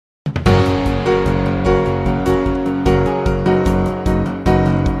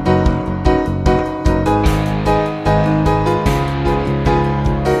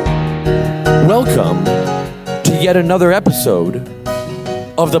yet another episode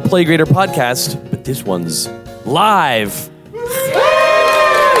of the Playgrader podcast, but this one's live.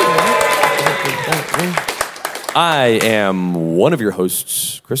 I am one of your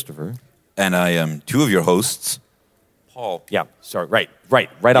hosts, Christopher. And I am two of your hosts, Paul. Yeah, sorry, right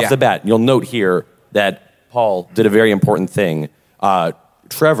off the bat. You'll note here that Paul did a very important thing.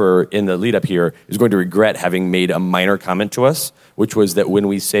 Trevor, in the lead up here, is going to regret having made a minor comment to us, which was that when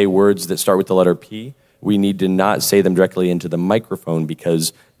we say words that start with the letter P, we need to not say them directly into the microphone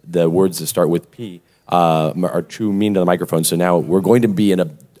because the words that start with P are too mean to the microphone. So now we're going to be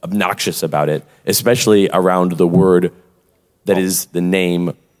obnoxious about it, especially around the word that is the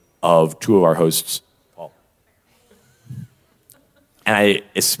name of two of our hosts, Paul. And I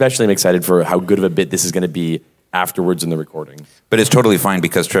especially am excited for how good of a bit this is going to be afterwards in the recording. But it's totally fine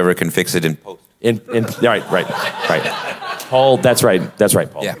because Trevor can fix it in post. Right. Paul, that's right,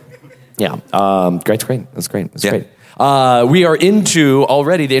 Paul. Yeah. That's great. That's great. We are into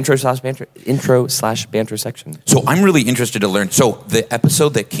already the intro/banter section. So I'm really interested to learn. So the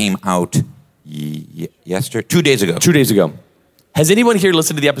episode that came out yesterday, 2 days ago. 2 days ago. Has anyone here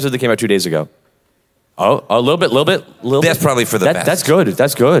listened to the episode that came out 2 days ago? Oh, a little bit. That's probably for the best. That's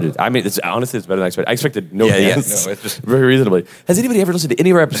good. I mean, honestly, it's better than I expected. I expected no hands. No, it's just very reasonably. Has anybody ever listened to any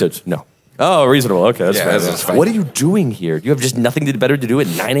of our episodes? No. Oh, reasonable. Okay, that's fair. That's fine. What are you doing here? Do you have just nothing better to do at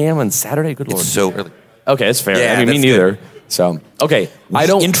 9 a.m. on Saturday? Good Lord. It's so early. Okay, that's fair. Yeah, I mean, me that's neither. good. So, okay. I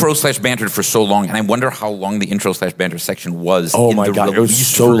don't intro/bantered for so long, and I wonder how long the intro/banter section was Oh in my the God, it was release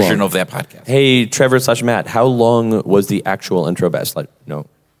so version long. of that podcast. Hey, Trevor/Matt, how long was the actual intro best? Like, no.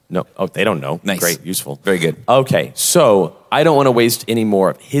 Oh, they don't know. Nice. Great, useful. Very good. Okay, so I don't want to waste any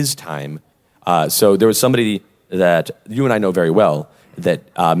more of his time. So there was somebody that you and I know very well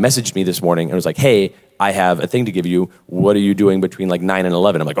that messaged me this morning and was like, hey, I have a thing to give you. What are you doing between like 9 and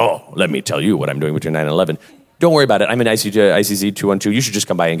 11? I'm like, oh, let me tell you what I'm doing between 9 and 11. Don't worry about it. I'm in ICZ 212. You should just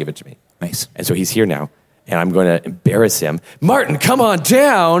come by and give it to me. Nice. And so he's here now, and I'm going to embarrass him. Martin, come on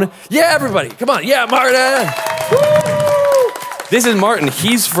down. Yeah, everybody, come on. Yeah, Martin. Woo! This is Martin.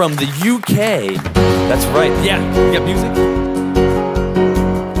 He's from the UK. That's right. Yeah, you got music?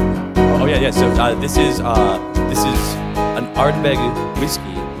 Oh, yeah. So this is an Ardbeg whiskey.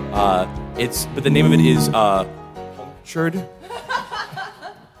 But the name of it is Punctured.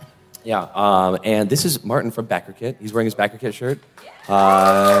 Yeah, and this is Martin from Backer Kit. He's wearing his Backer Kit shirt.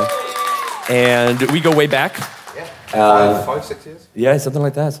 And we go way back. Yeah, 5-6 years? Yeah, something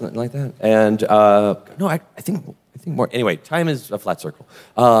like that. And no, I think more. Anyway, time is a flat circle.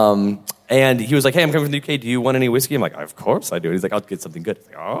 And he was like, hey, I'm coming from the UK. Do you want any whiskey? I'm like, of course I do. And he's like, I'll get something good. I was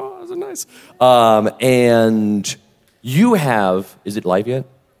like, oh, this is nice. And you have, is it live yet?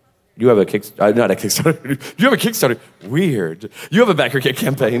 You have a Kickstarter, not a Kickstarter. You have a Kickstarter. Weird. You have a Backer Kit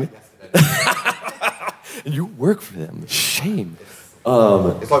campaign. And you work for them. Shame.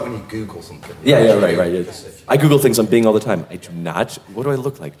 It's like when you Google something. Yeah, right. I Google things on Bing all the time. I do not. What do I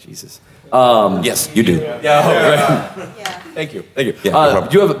look like, Jesus? Yes, you do. Yeah, right. Yeah. Thank you. Yeah,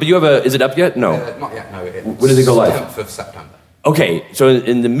 you have a, is it up yet? No. Not yet, no. When does it go live? 10th of September. Okay, so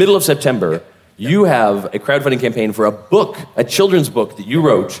in the middle of September, you have a crowdfunding campaign for a book, a children's book that you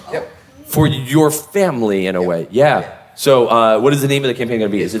wrote for your family in a way. Yeah. So what is the name of the campaign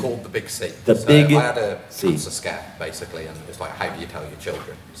going to be? It's called The Big C. The Big I had a C. cancer scare, basically, and it's like, how do you tell your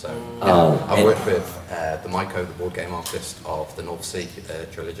children? So I worked with the Maiko, the board game artist of the North Sea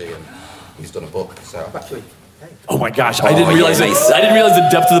trilogy, and he's done a book. So I've actually... Oh my gosh! I didn't realize the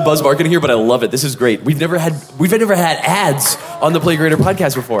depth of the buzz marketing here, but I love it. This is great. We've never had ads on the Playgrader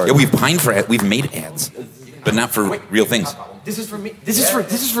podcast before. Yeah, we've pined for it. We've made ads, but not for real things. This is for me. This is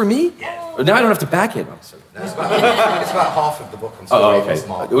for me. Yeah. Now I don't have to back it. No, it's about half of the book. I'm sorry. Oh, okay.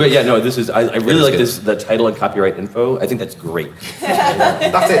 Smart. Yeah, no, this is. I really like this. The title and copyright info. I think that's great.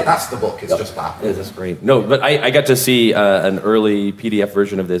 That's it. That's the book. It's just that. Yeah, that's great. No, but I got to see an early PDF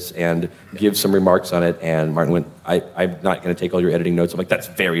version of this and give some remarks on it. And Martin went, I'm not going to take all your editing notes. I'm like, that's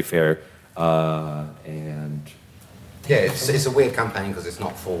very fair. And yeah, it's a weird campaign because it's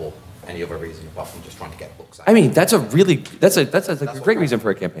not for any other reason apart from just trying to get books out. I mean, that's a great reason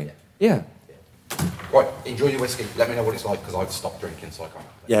for a campaign. Yeah. Right, enjoy your whiskey. Let me know what it's like because I've stopped drinking, so I can't.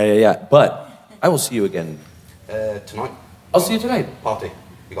 Yeah. But I will see you again Tonight. I'll see you tonight. Party.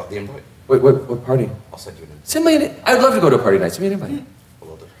 You got the invite? Wait, what party? I'll send you an invite. Send me an. I would love to go to a party night. Send me an invite.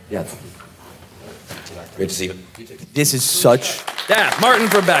 Well done. Yeah. Great to see you. This is such. Yeah, Martin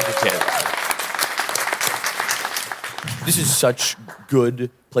from Backer Kit. This is such good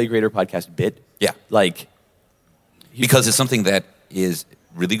Playgrader podcast bit. Yeah. Like. Because it's something that is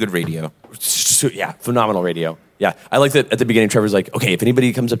really good radio. Yeah, phenomenal radio. Yeah, I like that at the beginning. Trevor's like, okay, if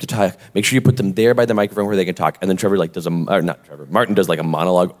anybody comes up to talk, make sure you put them there by the microphone where they can talk. And then Trevor like Martin does like a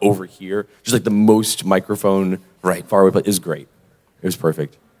monologue over here, just like the most microphone far away. But is great. It was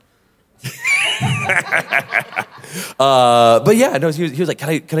perfect. But yeah, no, he was like,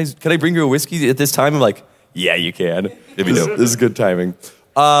 can I bring you a whiskey at this time? I'm like, yeah, you can. This is good timing.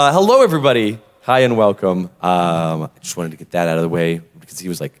 Hello, everybody. Hi and welcome. I just wanted to get that out of the way because he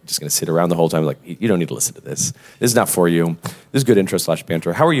was like just going to sit around the whole time. Like, you don't need to listen to this. This is not for you. This is good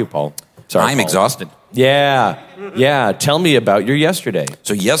intro/banter. How are you, Paul? Sorry, I'm exhausted. Yeah. Tell me about your yesterday.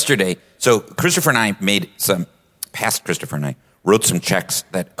 So Christopher and I past Christopher and I wrote some checks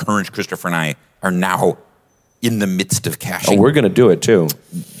that current Christopher and I are now in the midst of cashing. Oh, we're going to do it too.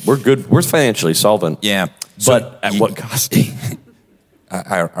 We're good. We're financially solvent. Yeah. But at what cost?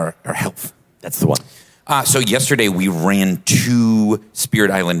 Our health. That's the one. So yesterday we ran 2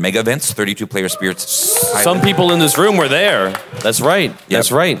 Spirit Island mega events, 32-player Spirits Island. Some people in this room were there. That's right. Yep.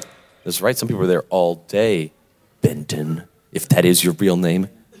 That's right. That's right. Some people were there all day. Benton, if that is your real name.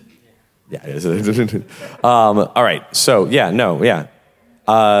 Yeah, it is. All right. So, It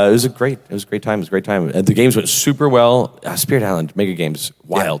was a great time. It was a great time. And the games went super well. Spirit Island mega games,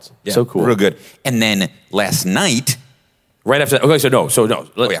 wild. Yeah. So cool. Real good. And then last night... Right after that. Okay, so no.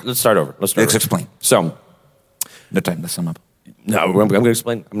 Let's start over. Let's explain. So, no time to sum up. No, I'm going to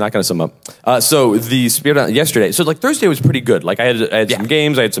explain. I'm not going to sum up. So the Spirit Island yesterday. So like Thursday was pretty good. Like I had some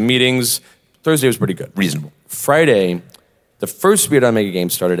games. I had some meetings. Thursday was pretty good. Reasonable. Friday, the first Spirit Island mega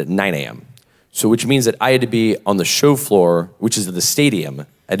game started at 9 a.m. So which means that I had to be on the show floor, which is the stadium. I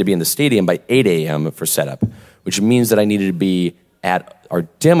had to be in the stadium by 8 a.m. for setup, which means that I needed to be at our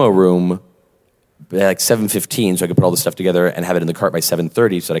demo room at like 7:15, so I could put all the stuff together and have it in the cart by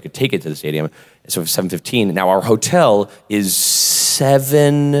 7:30 so that I could take it to the stadium. So 7:15. Now our hotel is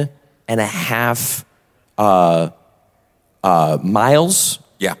 7.5 miles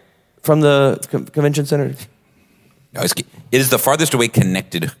from the convention center. No, it is the farthest away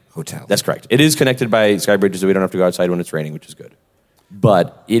connected hotel. That's correct. It is connected by sky bridges, so we don't have to go outside when it's raining, which is good.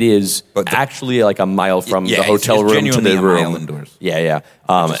 But it is actually like a mile from the hotel room to the room. Mile indoors. Yeah.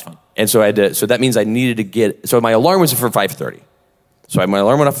 And so I had to. So that means I needed to get. So my alarm was for 5:30. So my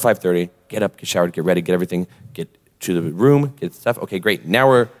alarm went off at 5:30. Get up, get showered, get ready, get everything, get to the room, get stuff. Okay, great. Now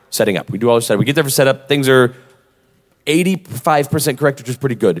we're setting up. We do all the setup. We get there for setup. Things are 85% correct, which is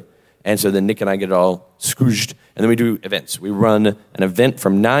pretty good. And so then Nick and I get it all scooshed, and then we do events. We run an event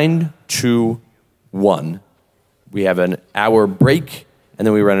from 9 to 1. We have an hour break, and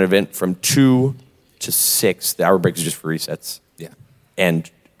then we run an event from 2 to 6. The hour break is just for resets. Yeah. And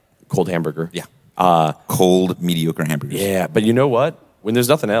cold hamburger. Yeah. Cold, mediocre hamburgers. Yeah, but you know what? When there's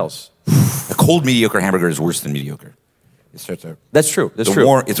nothing else. A cold, mediocre hamburger is worse than mediocre. It starts out. That's true. That's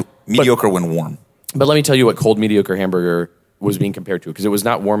true. It's mediocre when warm. But let me tell you what cold, mediocre hamburger was being compared to, because it was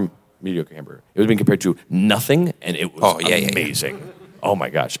not warm, mediocre hamburger. It was being compared to nothing, and it was amazing. Yeah. Oh, my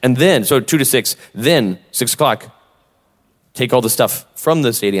gosh. And then, so 2 to 6, then 6 o'clock, take all the stuff from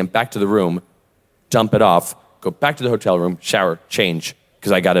the stadium back to the room, dump it off, go back to the hotel room, shower, change,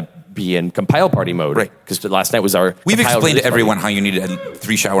 because I got to be in compile party mode. Right. Because last night was our We've explained to everyone how you need a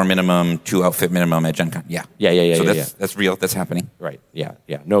 3 shower minimum, 2 outfit minimum at Gen Con. Yeah. So that's real. That's happening. Right. Yeah.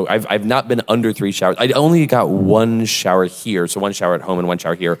 No, I've not been under 3 showers. I only got 1 shower here, so 1 shower at home and 1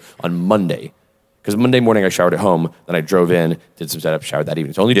 shower here on Monday. Because Monday morning I showered at home, then I drove in, did some setup, showered that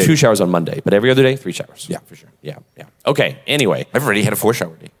evening. So only 2 showers on Monday, but every other day, 3 showers. Yeah, for sure. Yeah. Okay, anyway. I've already had a 4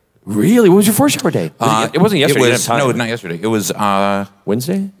 shower day. Really? What was your 4 shower day? It wasn't yesterday. No, not yesterday. It was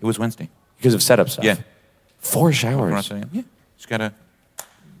Wednesday? It was Wednesday. Because of setup stuff? Yeah. 4 showers? Yeah. Just gotta...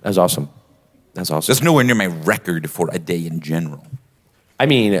 That's awesome. That's nowhere near my record for a day in general. I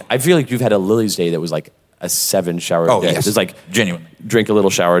mean, I feel like you've had a Lily's day that was like a 7 shower day. Yes. It's like genuinely. Drink a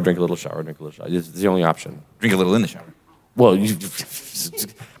little shower, drink a little shower, drink a little shower. It's the only option. Drink a little in the shower. Well, it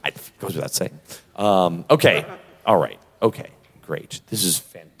goes without saying. Okay. All right. Okay. Great. This is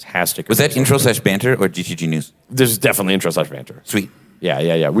fantastic. Was that intro/banter or GTG News? This is definitely intro/banter. Sweet.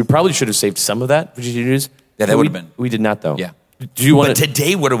 Yeah. We probably should have saved some of that for GTG News. Yeah, that would have been. We did not, though. Yeah. Do you want But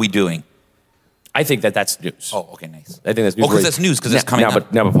today, what are we doing? I think that's news. Oh, okay, nice. I think that's news. Because that's news, because it's coming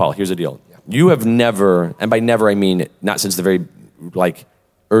up. But Paul, here's the deal. Yeah. You have never, and by never I mean not since the very,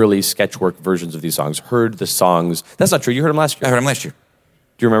 early sketchwork versions of these songs, heard the songs. That's not true. You heard them last year. I heard them last year.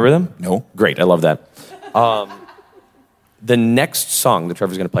 Do you remember them? No. Great. I love that. The next song that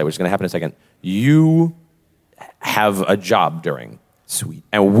Trevor's going to play, which is going to happen in a second, you have a job during. Sweet.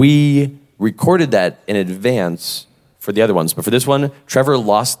 And we recorded that in advance for the other ones. But for this one, Trevor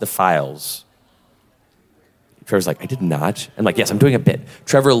lost the files. Trevor's like, I did not. I'm like, yes, I'm doing a bit.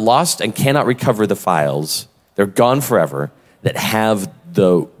 Trevor lost and cannot recover the files They're gone forever that have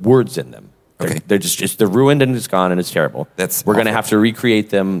the words in them. Okay. They're just they're ruined and it's gone and it's terrible. We're going to have to recreate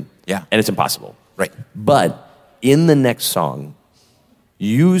them. Yeah. And it's impossible. Right. But in the next song,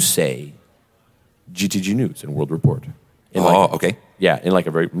 you say GTG News and World Report. Okay. Yeah, in like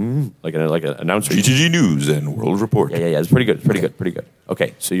a very like an announcer. GTG News and World Report. Yeah. It's pretty good. It's pretty good.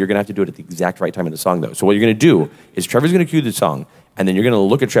 Okay, so you're gonna have to do it at the exact right time in the song, though. So what you're gonna do is Trevor's gonna cue the song, and then you're gonna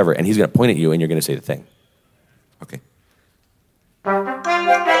look at Trevor, and he's gonna point at you, and you're gonna say the thing. Okay.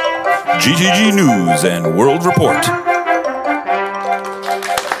 GTG News and World Report.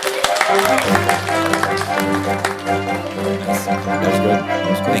 That was good.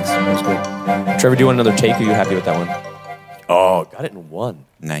 Thanks. That was good. Trevor, do you want another take? Or are you happy with that one? Oh, got it in one.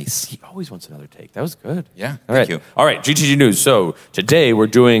 Nice. He always wants another take. That was good. Yeah, All right. thank you. All right, GTG News. So today we're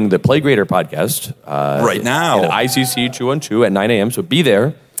doing the Play Greater podcast. Right now. In ICC 212 at 9 a.m., so be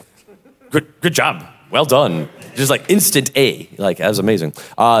there. Good job. Well done. Just like instant A. Like, that was amazing.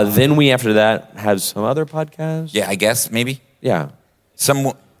 Then we, after that, have some other podcasts. Yeah, I guess, maybe. Yeah.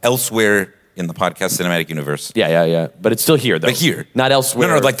 Some elsewhere in the podcast cinematic universe. Yeah. But it's still here, though. But here. Not elsewhere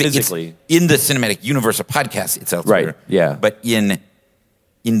No, like physically. in the cinematic universe of podcasts, it's elsewhere. Right, yeah. But in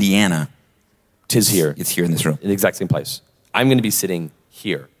Indiana, Tis here. it's here in this room. In the exact same place. I'm going to be sitting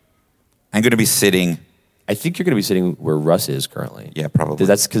here. I'm going to be sitting. I think you're going to be sitting where Russ is currently. Yeah, probably.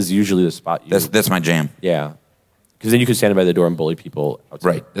 That's because usually the spot you... That's my jam. Yeah. Because then you can stand by the door and bully people outside.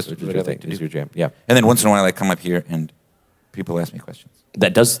 Right. That's That's what what your I thing. like to It's do. your jam. Yeah. And then once in a while, I come up here and people ask me questions.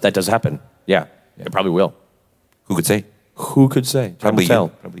 That does happen. Yeah. It probably will. Who could say? Who could say? Time Probably will tell. you.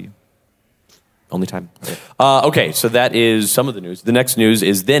 Probably you. Only time. Okay, so that is some of the news. The next news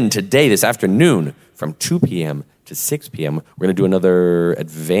is then today, this afternoon, from 2 p.m. to 6 p.m., we're going to do another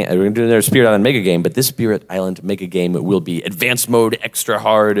Spirit Island mega game, but this Spirit Island mega game will be advanced mode, extra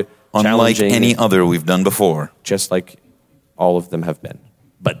hard, Unlike challenging, any other we've done before. just like all of them have been.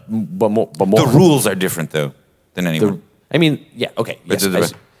 But more. The rules are different, though, than anyone. I mean, yeah, okay. Yes,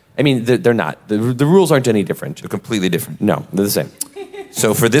 But- I mean, they're not. The rules aren't any different. They're completely different. No, they're the same.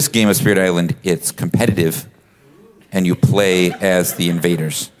 So for this game of Spirit Island, it's competitive, and you play as the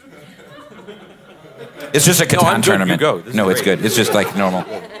invaders. It's just a Catan I'm good. tournament. You go. This is No, it's great. good. It's just like normal.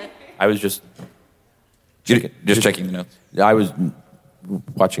 I was just Checking the notes. I was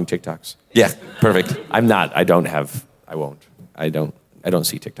watching TikToks. Yeah, perfect. I'm not. I don't have. I won't. I don't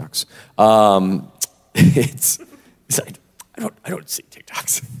see TikToks. I don't see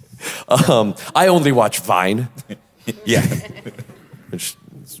TikToks. I only watch Vine, Yeah. which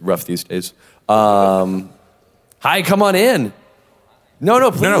is rough these days. Hi, come on in.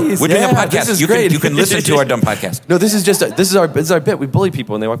 No, please. No, we're doing a Yeah, podcast. This is You great. can listen to our dumb podcast. No, this is our bit. We bully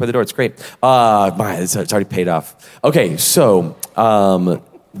people when they walk by the door. It's great. It's already paid off. Okay, so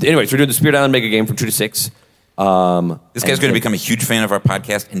anyways, we're doing the Spirit Island mega game from 2 to 6. This guy's going to become a huge fan of our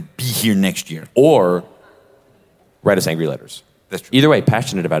podcast and be here next year. Or write us angry letters. That's true. Either way,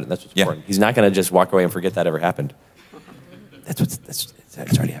 passionate about it. That's what's Yeah. important. He's not going to just walk away and forget that ever happened. It's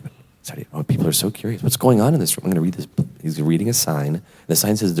already happened. People are so curious. What's going on in this room? I'm going to read this. He's reading a sign. The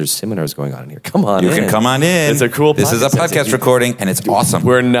sign says there's seminars going on in here. Come on You in. can come on in. It's a cool This is a podcast. podcast recording, and it's awesome.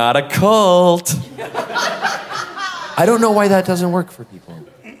 We're not a cult. I don't know why that doesn't work for people.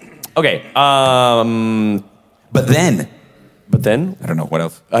 Okay. But then, I I don't know, what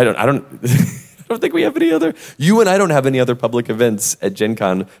else? don't I don't think we have any other. You and I don't have any other public events at Gen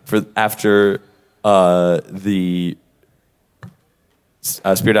Con for after the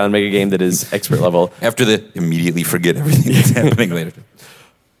Spirit Island mega game that is expert level. After the immediately forget everything that's happening later.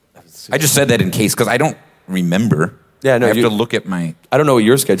 I just said that in case, because I don't remember. Yeah, no, I have you- to look at my... I don't know what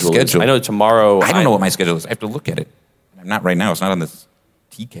your schedule is. Schedule. I know tomorrow. I don't know what my schedule is. I have to look at it. I'm not right now. It's not on this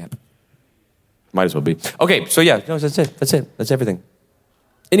TCAP. Might as well be. Okay, so yeah, no, that's it. That's everything.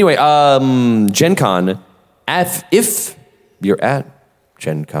 Anyway, Gen Con, if you're at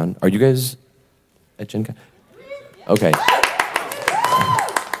Gen Con, are you guys at Gen Con? Okay.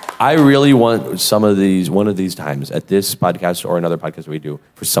 I really want one of these times at this podcast or another podcast we do,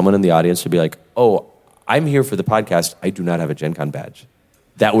 for someone in the audience to be like, oh, I'm here for the podcast. I do not have a Gen Con badge.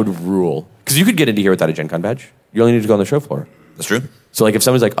 That would rule. Because you could get into here without a Gen Con badge. You only need to go on the show floor. That's true. So like if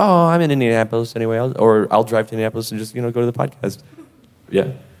someone's like, oh, I'm in Indianapolis anyway, I'll drive to Indianapolis and just, go to the podcast.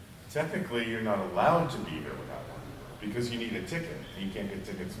 Yeah. Technically, you're not allowed to be here without one because you need a ticket. You can't get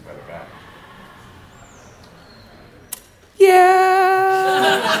tickets without a badge.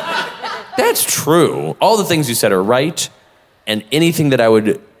 Yeah. That's true. All the things you said are right, and anything that I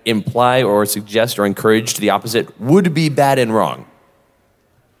would imply or suggest or encourage to the opposite would be bad and wrong.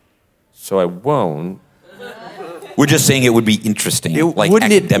 So I won't. We're just saying it would be interesting, like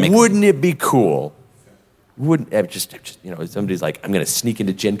wouldn't academic. Wouldn't it be cool Wouldn't just somebody's like, I'm going to sneak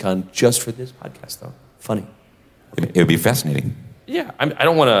into Gen Con just for this podcast, though. Funny. It would be fascinating. Yeah, I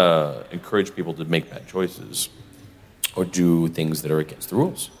don't want to encourage people to make bad choices or do things that are against the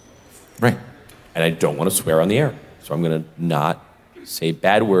rules. Right. And I don't want to swear on the air. So I'm going to not say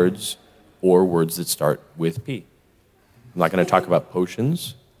bad words or words that start with P. I'm not going to talk about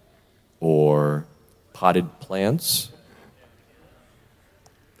potions or potted plants.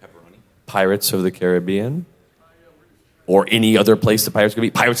 Pepperoni. Pirates of the Caribbean. Or any other place the pirates could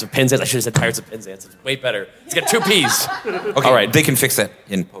be. Pirates of Penzance. I should have said Pirates of Penzance. It's way better. It's got 2 P's. Okay, all right. They can fix that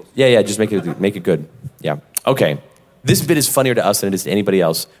in post. Yeah, just make it good. Yeah. Okay. This bit is funnier to us than it is to anybody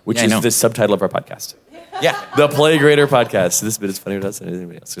else, which is the subtitle of our podcast. Yeah. The Playgrader Podcast. This bit is funnier to us than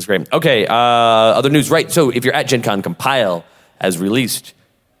anybody else. It's great. Okay, other news. Right, so if you're at Gen Con, Compile has released,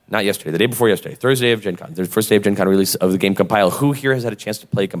 not yesterday, the day before yesterday, Thursday of Gen Con, the first day of Gen Con release of the game Compile. Who here has had a chance to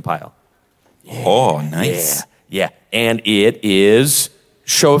play Compile? Yeah. Oh, nice. Yeah. And it is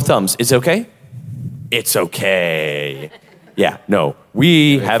show of thumbs. It's okay? It's okay. Yeah, no.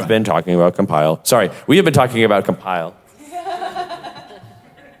 We have been talking about Compile. Sorry, we have been talking about Compile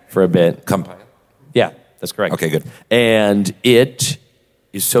for a bit. Compile? Yeah, that's correct. Okay, good. And it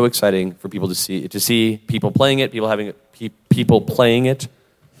is so exciting for people to see people playing it, people playing it.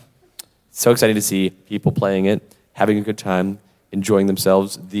 So exciting to see people playing it, having a good time, enjoying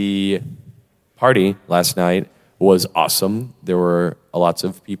themselves. The party last night was awesome. There were lots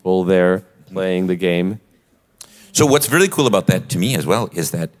of people there playing the game. So what's really cool about that to me as well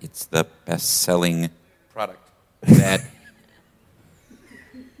is that it's the best-selling product that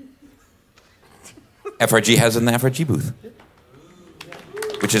FRG has in the FRG booth,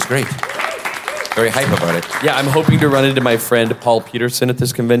 which is great. Very hype about it. Yeah, I'm hoping to run into my friend Paul Peterson at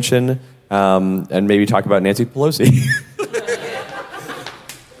this convention and maybe talk about Nancy Pelosi.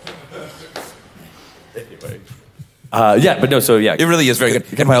 Anyway. It really is very good.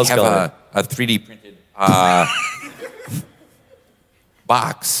 And we have a 3D printed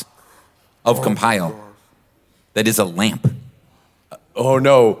box of Compile that is a lamp. Oh,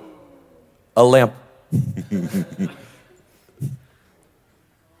 no. A lamp.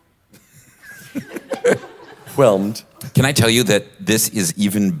 Whelmed. Can I tell you that this is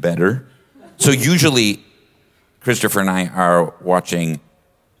even better? So usually, Christopher and I are watching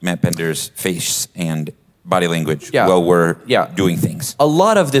Matt Bender's face and body language while we're doing things. A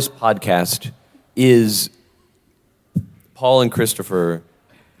lot of this podcast is Paul and Christopher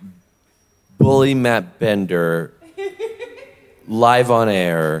bully Matt Bender live on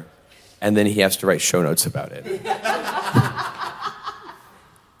air, and then he has to write show notes about it.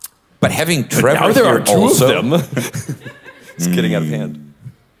 But having Trevor now there here are two also, of them. It's getting out of hand.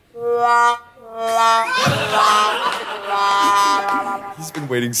 He's been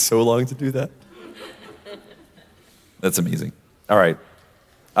waiting so long to do that. That's amazing. All right.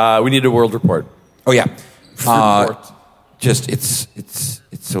 We need a world report. Oh yeah. Report. It's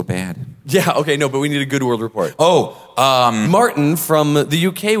so bad. Yeah, okay, no, but we need a good world report. Oh, Martin from the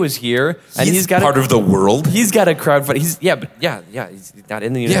UK was here, and he's got part of the world. He's got a crowdfund. He's not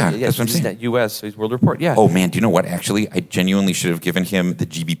in the United. Yeah, that's what I'm saying. He's not US, so he's world report. Yeah. Oh man, do you know what? Actually, I genuinely should have given him the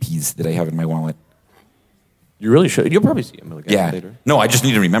GBPs that I have in my wallet. You really should. You'll probably see him again later. No, I just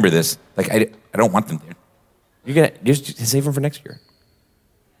need to remember this. Like I don't want them there. You're gonna just save them for next year.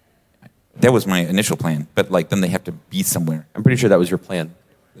 That was my initial plan, but like then they have to be somewhere. I'm pretty sure that was your plan.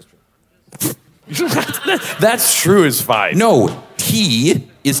 That's true is fine. No, T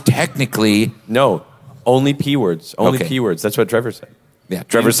is technically no. Only P words. Only Okay. P words. That's what Trevor said. Yeah,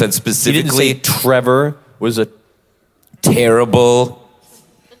 Trevor said specifically He didn't say Trevor was a terrible.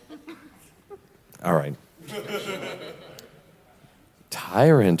 All right.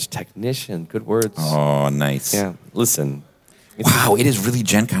 Tyrant, technician, good words. Oh, nice. Yeah, listen. Wow, it is really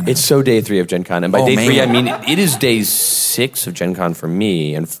Gen Con. It's so day 3 of Gen Con. And by Oh, day 3, man. I mean it is day 6 of Gen Con for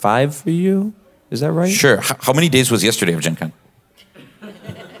me and 5 for you. Is that right? Sure. How many days was yesterday of Gen Con?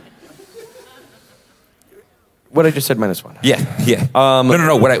 What I just said minus 1. Yeah.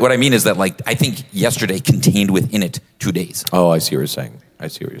 No. What I mean is that like I think yesterday contained within it 2 days. Oh, I see what you're saying.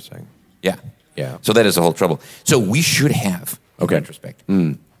 Yeah. Yeah. So that is the whole trouble. So we should have, in retrospect,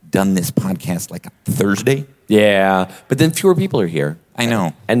 done this podcast like a Thursday. Yeah, but then fewer people are here. I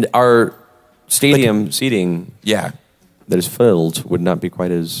know. And our stadium seating Yeah. that is filled would not be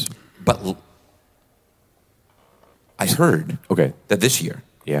quite as... But I heard that this year,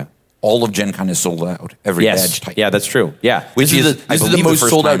 Yeah. all of Gen Con is sold out. Every badge type. Yeah, that's true. Yeah. Which this is, I this is believe, the the most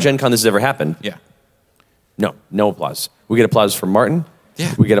first sold out time. Gen Con this has ever happened. Yeah. No applause. We get applause from Martin.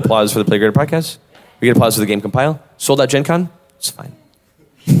 Yeah. We get applause for the Playgrader Podcast. We get applause for the game Compile. Sold out Gen Con. It's fine.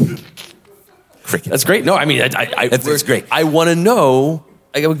 Crickets. That's great. No, I mean, That's great. I want to know.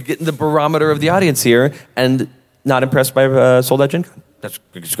 I am getting the barometer of the audience here, and not impressed by Sold Out Gen Con. That's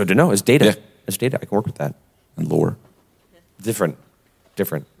it's good to know. It's data. Yeah. It's data. I can work with that. And lore. Different.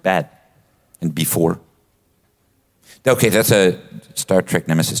 Bad. And before. Okay, that's a Star Trek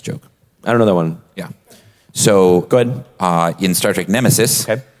Nemesis joke. I don't know that one. Yeah. So Go ahead. In Star Trek Nemesis,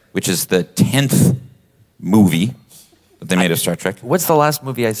 Okay. which is the 10th movie that they made of Star Trek. What's the last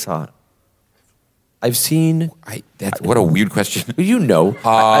movie I saw? I've seen. What a weird question. You know,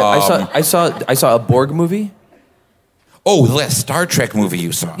 I saw a Borg movie. Oh, the last Star Trek movie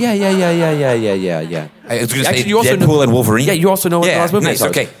you saw. Yeah. I was going to say you also Deadpool know, and Wolverine. Yeah, you also know what the last movie nice, I saw.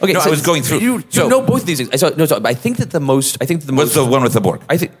 Okay. Okay. No, So I was going through. You know both of these things. I think that the most. What's the one with the Borg?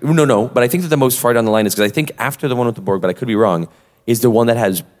 I think no. But I think that the most far down the line is because I think after the one with the Borg, but I could be wrong, is the one that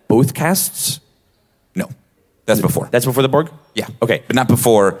has both casts. No, that's before. That's before the Borg. Yeah. Okay. But not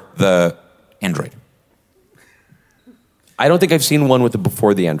before the android. I don't think I've seen one with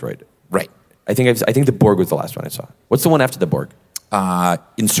before the android. Right. I think the Borg was the last one I saw. What's the one after the Borg?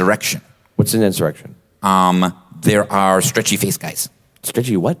 Insurrection. What's an insurrection? There are stretchy face guys.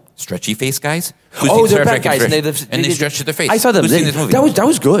 Stretchy what? Stretchy face guys. They're bad guys. And they stretch their face. I saw them. Who's seen this movie? That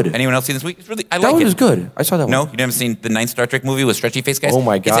was good. Anyone else seen this movie? It's really. I That like one it. was good. I saw that one. No, you haven't seen the 9th Star Trek movie with stretchy face guys? Oh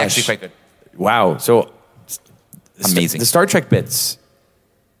my gosh. It's actually quite good. Wow. So Amazing. The Star Trek bits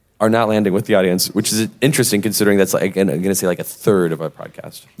are not landing with the audience, which is interesting considering that's like, I'm going to say like a third of our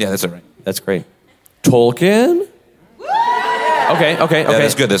podcast. Yeah, that's all right. That's great. Tolkien? Okay. Yeah,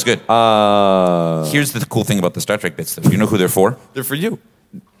 that's good. Here's the cool thing about the Star Trek bits, though. You know who they're for? They're for you.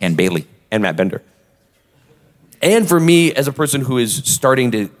 And Bailey. And Matt Bender. And for me as a person who is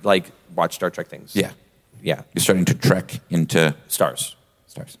starting to like watch Star Trek things. Yeah. Yeah. You're starting to trek into Stars.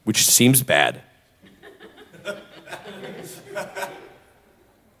 stars. Which seems bad.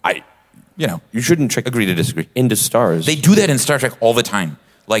 You shouldn't trek Agree to disagree. into stars. They do that in Star Trek all the time.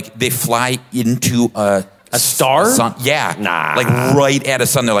 Like, they fly into a star? Sun. Yeah. Nah. Like, right at a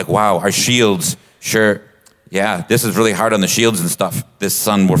sun. They're like, wow, our shields. Sure. Yeah, this is really hard on the shields and stuff. This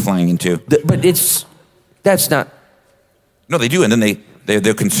sun we're flying into. But that's not. No, they do. And then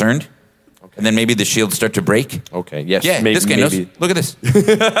they're concerned. Okay. And then maybe the shields start to break. Okay, yes. Yeah, this guy knows. Look at this.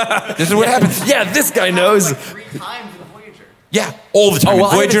 This is what happens. Yeah, this guy knows. 3 times in Voyager. Yeah, all the time in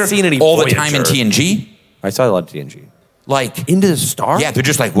I Voyager. haven't seen any all Voyager. the time in TNG. I saw a lot of TNG. Like, Into the star? yeah, they're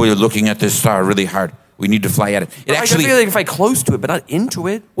just like, we're looking at this star really hard. We need to fly at it. It actually, I feel like if I close to it, but not into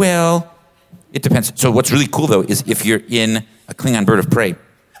it. well, it depends. So what's really cool, though, is if you're in a Klingon bird of prey,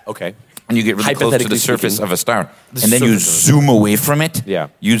 Okay. and you get really close to the Hypothetically surface speaking. of a star, The and then you surface of it. zoom away from it Yeah.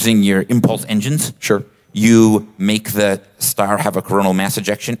 using your impulse engines, Sure. you make the star have a coronal mass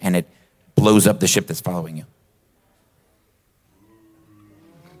ejection, and it blows up the ship that's following you.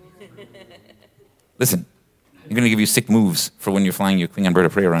 Listen, I'm going to give you sick moves for when you're flying your Klingon bird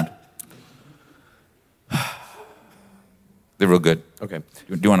of prey around. They're real good. Okay.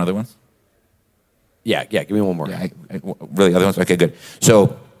 Do you want other ones? Yeah, give me one more. Yeah, really, other ones? Okay, good.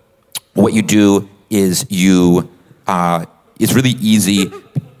 So what you do is it's really easy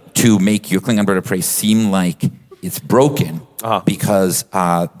to make your Klingon bird of prey seem like it's broken because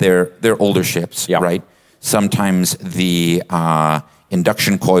they're older ships, right? Sometimes the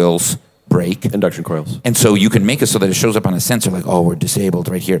induction coils break. Induction coils. And so you can make it so that it shows up on a sensor like, oh, we're disabled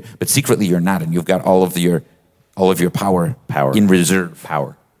right here. But secretly you're not, and you've got all of your power in reserve.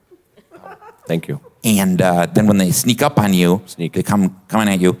 Power. Thank you. And then when they sneak up on you, they coming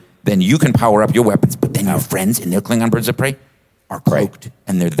at you, then you can power up your weapons, but then your friends in their Klingon birds of prey are cloaked,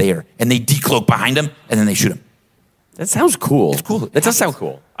 and they're there. And they decloak behind them, and then they shoot them. That sounds cool. It's cool. That does sound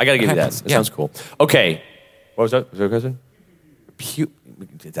cool. I got to give you that. It sounds cool. Okay. What was that? Was there a question?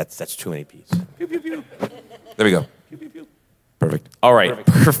 That's too many P's. There we go. Perfect. All right.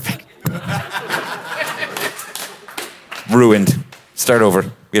 Perfect. Ruined. Start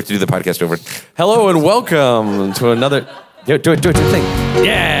over. We have to do the podcast over. Hello and welcome to another... Do it thing.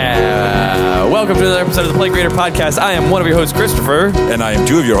 Yeah. Welcome to another episode of the Play Greater Podcast. I am one of your hosts, Christopher. And I am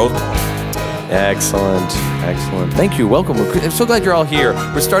 2 of your hosts. Excellent. Thank you. Welcome. I'm so glad you're all here.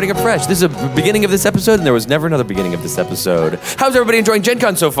 We're starting afresh. This is the beginning of this episode, and there was never another beginning of this episode. How's everybody enjoying Gen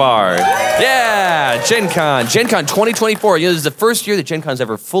Con so far? Yeah, Gen Con 2024. This is the first year that Gen Con's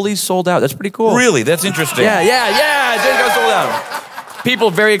ever fully sold out. That's pretty cool. Really? That's interesting. Yeah. Gen Con sold out.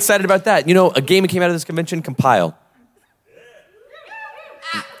 People very excited about that. You know, a game that came out of this convention, Compile.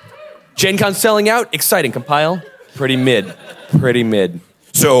 Gen Con selling out, exciting. Compile, pretty mid.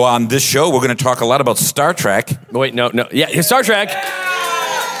 So on this show, we're going to talk a lot about Star Trek. Wait, no. Yeah, Star Trek.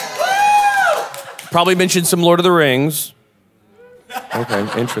 Probably mention some Lord of the Rings.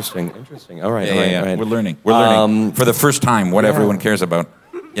 Okay, interesting. All right, Right. We're learning. For the first time what everyone cares about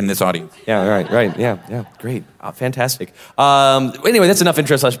in this audience. Yeah, right. Yeah, great. Fantastic. Anyway, that's enough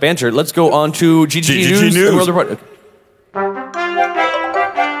intro/banter. Let's go on to GGG News. And World Report.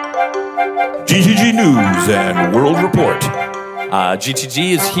 GGG News and World Report.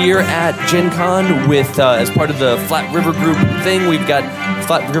 GTG is here at Gen Con with, as part of the Flat River Group thing, we've got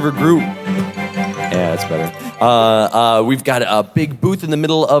Flat River Group. Yeah, that's better. We've got a big booth in the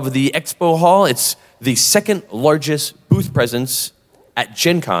middle of the expo hall. It's the second largest booth presence at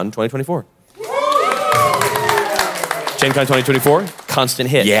Gen Con 2024. Gen Con 2024, constant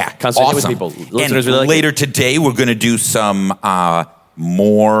hit. Yeah, constant awesome. hit with people. Listeners really later today, we're going to do some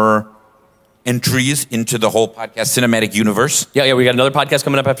more entries into the whole podcast cinematic universe. Yeah, we got another podcast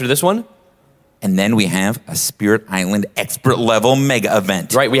coming up after this one. And then we have a Spirit Island expert level mega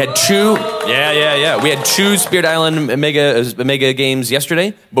event. Right, we had two. Yeah. We had two Spirit Island mega games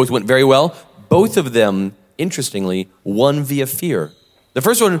yesterday. Both went very well. Both of them, interestingly, won via fear. The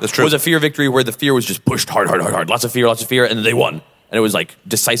first one was a fear victory where the fear was just pushed hard. Lots of fear, and then they won. And it was like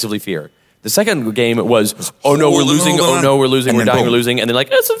decisively fear. The second game was, oh no, we're losing, we're dying, we're losing. And then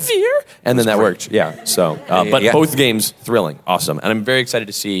like, that's a fear. And then that worked. Yeah, so, but both games, thrilling, awesome. And I'm very excited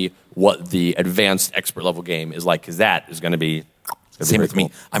to see what the advanced expert level game is like, because that is going to be same with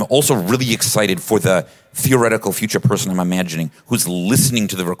me. I'm also really excited for the theoretical future person I'm imagining who's listening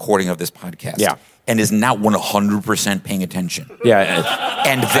to the recording of this podcast. Yeah. And is not 100% paying attention. Yeah.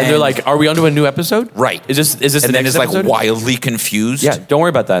 And they're like, are we on to a new episode? Right. Is this and the next episode? like wildly confused. Yeah, don't worry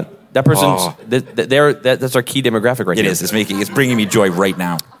about that. That person's, that's our key demographic right now. It is. It's bringing me joy right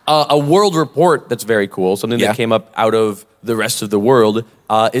now. A world report that's very cool, something that came up out of the rest of the world,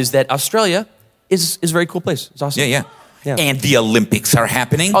 is that Australia is a very cool place. It's awesome. Yeah. And the Olympics are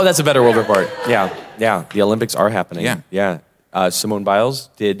happening. Oh, that's a better world report. Yeah. The Olympics are happening. Yeah. Simone Biles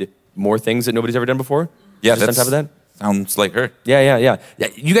did more things that nobody's ever done before. Yeah, just on top of that. Sounds like her. Yeah.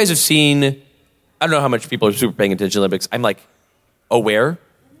 You guys have seen, I don't know how much people are super paying attention to the Olympics. I'm like aware.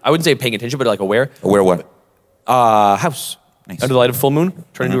 I wouldn't say paying attention, but like aware. Aware what? House. Nice. Under the light of full moon,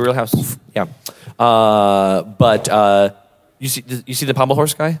 turn into a real house. Oof. Yeah. But you see the pommel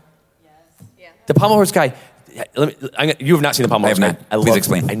horse guy? Yes. Yeah. The pommel horse guy. You have not seen the pommel horse guy. I have not. Please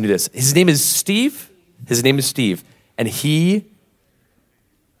explain. I knew this. His name is Steve. And he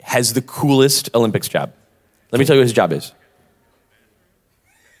has the coolest Olympics job. Let me tell you what his job is.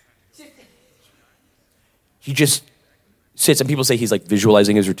 He just sits, and people say he's like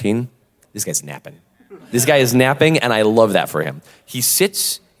visualizing his routine. This guy's napping. This guy is napping, and I love that for him. He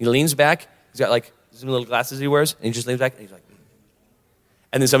sits, he leans back, he's got like some little glasses he wears, and he just leans back, and he's like,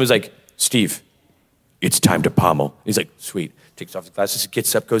 and then someone's like, Steve, it's time to pommel. He's like, sweet. Takes off the glasses,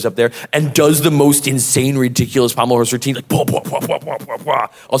 gets up, goes up there, and does the most insane, ridiculous pommel horse routine, like, all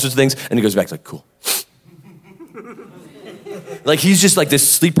sorts of things, and he goes back, like, cool. Like, he's just like this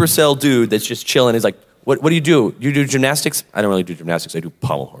sleeper cell dude that's just chilling. He's like, what do? You do gymnastics? I don't really do gymnastics. I do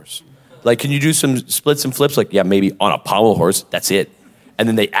pommel horse. Like, can you do some splits and flips? Like, yeah, maybe on a pommel horse. That's it. And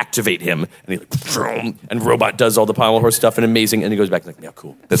then they activate him, and he like, and Robot does all the pommel horse stuff, and amazing. And he goes back, like, yeah,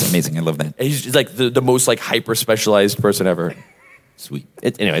 cool. That's amazing. I love that. And he's just like the most like hyper specialized person ever. Sweet.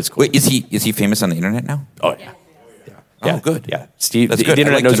 Anyway, it's cool. Wait, is he famous on the internet now? Oh yeah. Oh, good. Yeah, Steve. That's the good.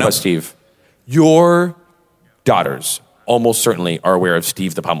 internet I'd like knows to know. about Steve. Your daughters almost certainly are aware of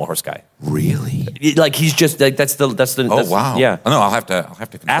Steve the pommel horse guy. Really? Like he's just like that's the. Oh wow. Yeah. Oh, no, I'll have to Ask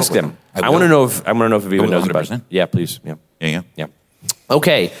consult them. with him. I want to know if he even knows 100%. about it. Yeah, please. Yeah. Yeah.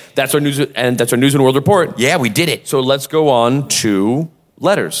 Okay, that's our news and world report. Yeah, we did it. So let's go on to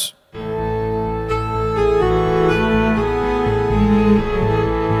letters.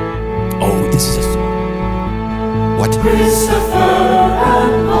 Oh, this is a song. What? Christopher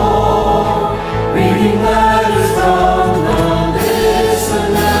and Paul, reading letters from the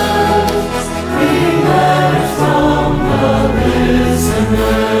listeners. Reading letters from the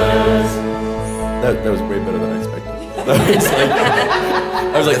listeners. That was way better than I expected.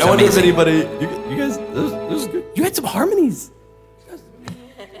 I was like, I wonder if anybody. You guys, this was good. You had some harmonies.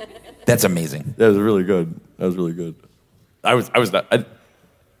 That's amazing. That was really good. I was not.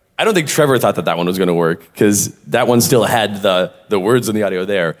 I don't think Trevor thought that one was going to work because that one still had the words in the audio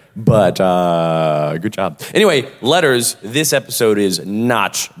there. But good job. Anyway, letters. This episode is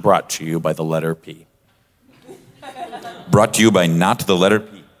not brought to you by the letter P. Brought to you by not the letter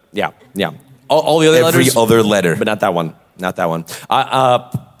P. Yeah. All the other letters. Every other letter. But not that one.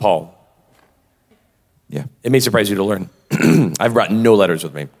 Paul. Yeah. It may surprise you to learn. I've brought no letters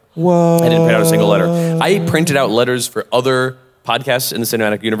with me. What? I didn't print out a single letter. I printed out letters for other podcasts in the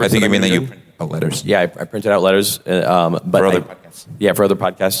cinematic universe. I think you mean that you letters. Yeah, I printed out letters. But for other podcasts. Yeah, for other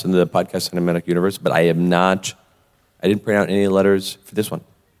podcasts in the Podcast Cinematic Universe. But I didn't print out any letters for this one.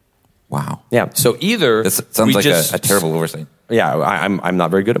 Wow. Yeah, so either... This sounds like a terrible oversight. Yeah, I'm not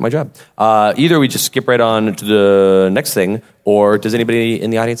very good at my job. Either we just skip right on to the next thing, or does anybody in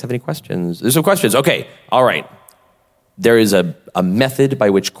the audience have any questions? There's some questions. Okay, all right. There is a method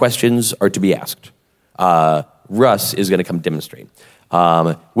by which questions are to be asked. Russ is going to come demonstrate.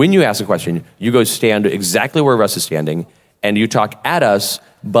 When you ask a question, you go stand exactly where Russ is standing, and you talk at us,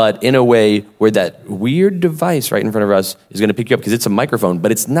 but in a way where that weird device right in front of us is going to pick you up because it's a microphone,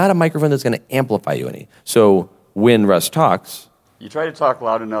 but it's not a microphone that's going to amplify you any. So when Russ talks... You try to talk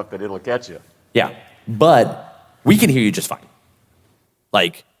loud enough that it'll catch you. Yeah, but we can hear you just fine.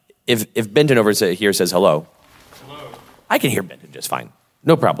 Like, if Benton over here says hello, I can hear Benton just fine.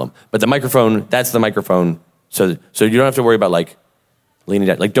 No problem. But the microphone, that's the microphone. So you don't have to worry about, like, leaning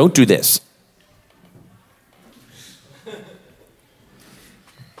down. Like, don't do this.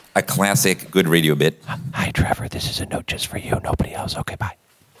 A classic good radio bit. Hi, Trevor. This is a note just for you. Nobody else. Okay, bye.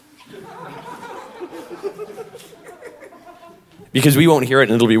 Because we won't hear it,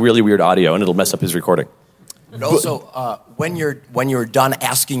 and it'll be really weird audio, and it'll mess up his recording. But also, when you're done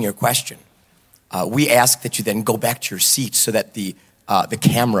asking your question, we ask that you then go back to your seat so that the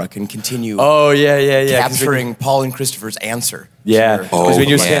camera can continue. Oh yeah. Capturing Paul and Christopher's answer. Yeah, because when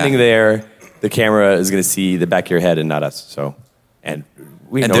you're standing there, the camera is going to see the back of your head and not us. So, and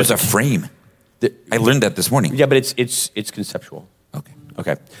there's a frame. I learned that this morning. Yeah, but it's conceptual.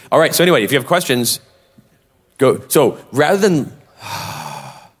 Okay. All right. So anyway, if you have questions, go. So rather than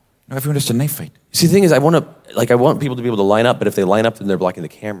everyone just a knife fight. See, the thing is, I want people to be able to line up, but if they line up, then they're blocking the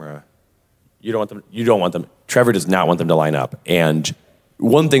camera. You don't want them. Trevor does not want them to line up. And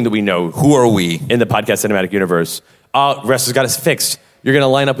one thing that we know, who are we in the Podcast Cinematic Universe? Russ has got us fixed. You're going to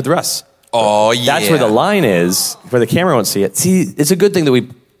line up with Russ. Oh yeah. That's where the line is, where the camera won't see it. See, it's a good thing that we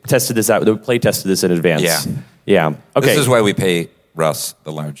tested this out. That we play tested this in advance. Yeah. Okay. This is why we pay Russ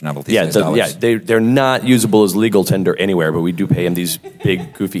the large novelty size dollars. Yeah, they're not usable as legal tender anywhere, but we do pay him these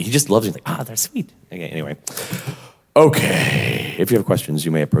big, goofy... He just loves it. Like, they're sweet. Okay, anyway. Okay. If you have questions,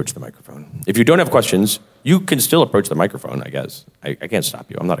 you may approach the microphone. If you don't have questions, you can still approach the microphone, I guess. I can't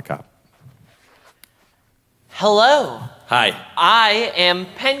stop you. I'm not a cop. Hello. Hi. I am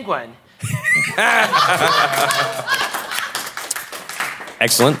Penguin.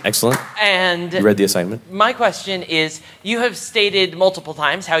 Excellent. And you read the assignment? My question is, you have stated multiple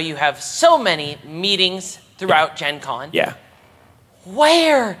times how you have so many meetings throughout Gen Con. Yeah.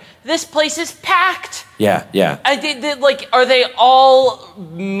 Where? This place is packed. Yeah. Are they all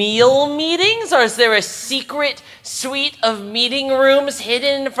meal meetings, or is there a secret suite of meeting rooms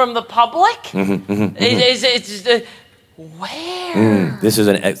hidden from the public? Where? This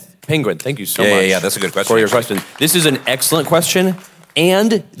is Penguin, thank you so much. Yeah, that's a good question. For your question. This is an excellent question.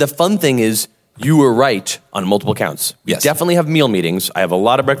 And the fun thing is, you were right on multiple counts. We definitely have meal meetings. I have a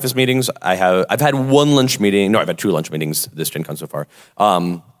lot of breakfast meetings. I've had one lunch meeting. No, I've had 2 lunch meetings this Gen Con so far.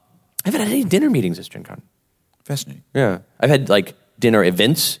 I haven't had any dinner meetings this Gen Con. Fascinating. Yeah. I've had dinner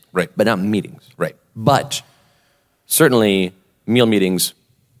events, right, but not meetings. Right. But certainly meal meetings,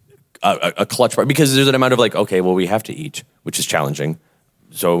 a clutch part, because there's an amount of we have to eat, which is challenging.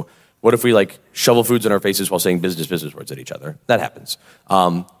 So what if we shovel foods in our faces while saying business words at each other? That happens.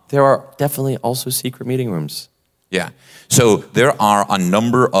 There are definitely also secret meeting rooms. Yeah. So there are a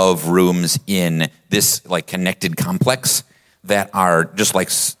number of rooms in this connected complex that are just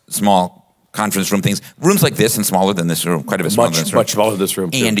small conference room things. Rooms like this and smaller than this room, quite a bit smaller than this room. Much smaller than this room.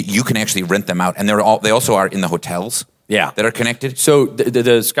 And you can actually rent them out. And they also are in the hotels. Yeah. That are connected. So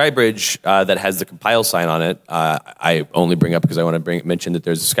the Sky Bridge that has the compile sign on it, I only bring up because I want to mention that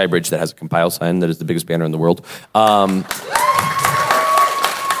there's a Sky Bridge that has a compile sign that is the biggest banner in the world.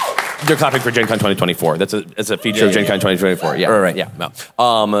 They're clapping for Gen Con 2024. That's a feature of Gen Con 2024. Yeah. Right. Yeah.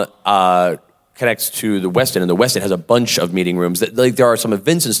 No. Connects to the West End, and the West End has a bunch of meeting rooms that there are some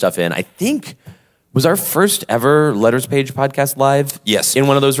events and stuff in. I think was our first ever Letters Page podcast live. Yes. In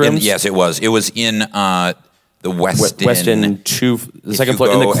one of those rooms. Yes, it was. It was in the West End 2, the second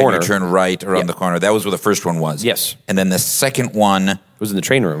floor in the corner. And you turn right around the corner. That was where the first one was. Yes. And then the second one was in the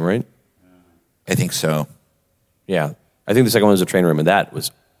train room, right? I think so. Yeah. I think the second one was the train room, and that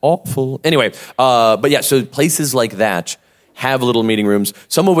was awful. Anyway, but yeah, so places like that have little meeting rooms,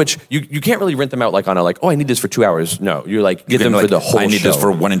 some of which you can't really rent them out on I need this for 2 hours. No, you're get them for the whole show. I need this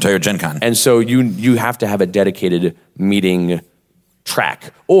for one entire Gen Con. And so you have to have a dedicated meeting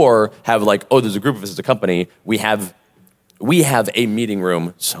track, or have there's a group of us as a company. We have we have a meeting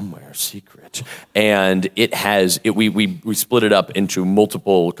room somewhere secret, and we split it up into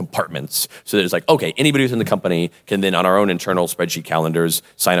multiple compartments. So there's like, okay, anybody who's in the company can then on our own internal spreadsheet calendars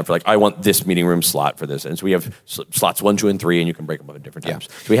sign up for like, I want this meeting room slot for this. And so we have slots 1, 2, and 3, and you can break them up at different times.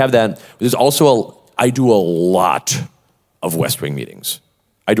 So we have that. There's also I do a lot of West Wing meetings.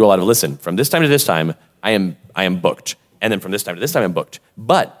 I do a lot of, listen, from this time to this time, I am booked. And then from this time to this time, I'm booked.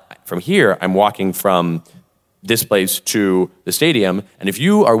 But from here, I'm walking from this place to the stadium, and if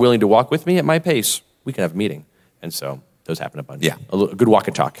you are willing to walk with me at my pace, we can have a meeting. And so those happen a bunch. Yeah. A good walk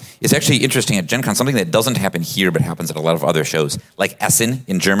and talk. It's actually interesting at Gen Con, something that doesn't happen here but happens at a lot of other shows. Like Essen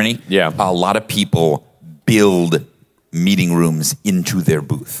in Germany, a lot of people build meeting rooms into their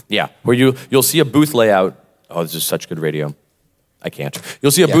booth. Yeah, where you'll see a booth layout. Oh, this is such good radio. I can't.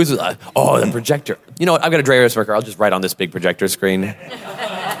 You'll see a booth, the projector. You know what, I've got a dry erase marker. I'll just write on this big projector screen.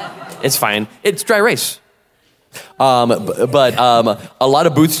 It's fine. It's dry erase. But a lot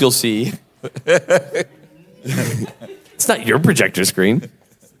of booths you'll see. It's not your projector screen.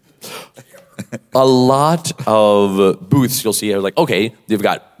 A lot of booths you'll see are like, okay, they've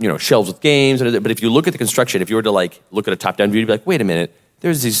got shelves with games, but if you look at the construction, if you were to like look at a top-down view, you'd be like, wait a minute,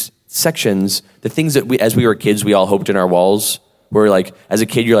 there's these sections, the things that as we were kids, we all hoped in our walls. Where like, as a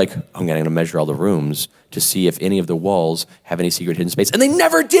kid, you're like, I'm going to measure all the rooms to see if any of the walls have any secret hidden space, and they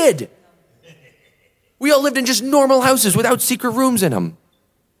never did. We all lived in just normal houses without secret rooms in them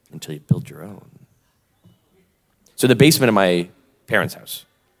until you built your own. So in the basement of my parents' house,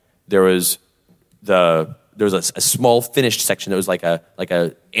 there was a small finished section that was like a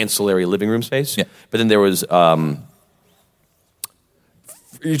ancillary living room space. Yeah. But then there was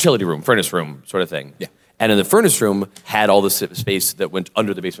utility room, furnace room sort of thing. Yeah. And in the furnace room had all the space that went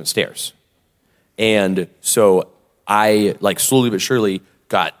under the basement stairs. And so I like slowly but surely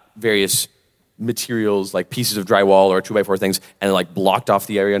got various materials like pieces of drywall or 2x4 things and like blocked off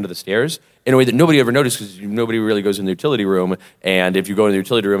the area under the stairs in a way that nobody ever noticed because nobody really goes in the utility room. And if you go in the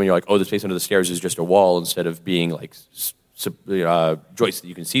utility room and you're like, oh, the space under the stairs is just a wall instead of being like joists that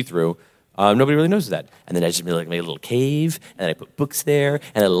you can see through, nobody really knows that. And then I just made a little cave, and then I put books there,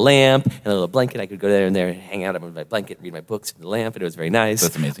 and a little lamp, and a little blanket. I could go there and hang out with my blanket, read my books in the lamp, and it was very nice.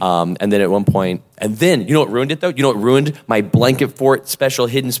 That's amazing. And then at one point, you know what ruined it though? You know what ruined my blanket fort special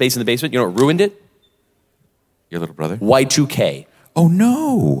hidden space in the basement? You know what ruined it? Your little brother? Y2K. Oh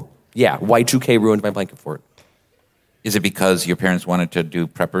no. Yeah, Y2K ruined my blanket fort. Is it because your parents wanted to do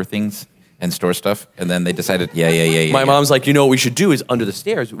prepper things and store stuff, and then they decided, yeah. My mom's like, you know what we should do is under the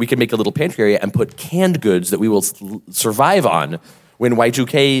stairs, we could make a little pantry area and put canned goods that we will survive on when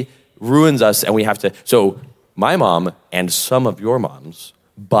Y2K ruins us and we have to. So my mom and some of your moms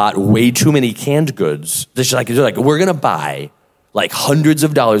bought way too many canned goods. They're like, we're going to buy like hundreds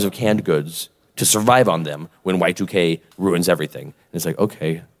of dollars of canned goods to survive on them when Y2K ruins everything. And it's like,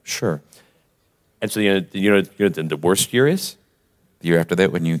 okay, sure. And so the worst year is? The year after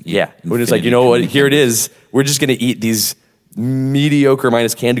that when you eat. Yeah. When it's like, you know what, here it is. We're just going to eat these mediocre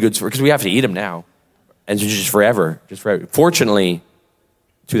minus canned goods because we have to eat them now. And so just forever. Fortunately,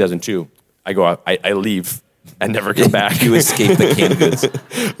 2002, I go out, I leave and never come back. You escape the canned goods.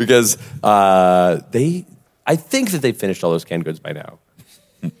 Because I think that they finished all those canned goods by now.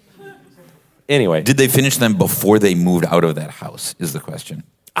 Anyway. Did they finish them before they moved out of that house is the question.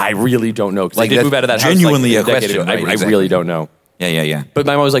 I really don't know. Because like they did move out of that house genuinely like a decade question. ago. Right, I really don't know. Yeah. But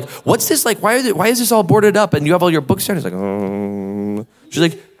my mom was like, what's this like? Why is this all boarded up and you have all your books there? And I was like, She's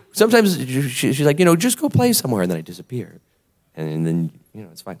like, sometimes she's like, just go play somewhere. And then I disappear. And then,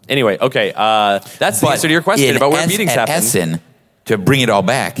 it's fine. Anyway, okay. That's the answer to your question about where meetings happen. At Essen, to bring it all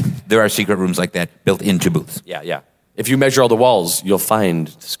back, there are secret rooms like that built into booths. Yeah. If you measure all the walls, you'll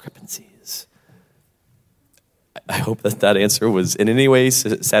find discrepancies. I hope that answer was in any way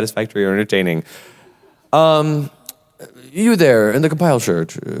satisfactory or entertaining. You there in the compile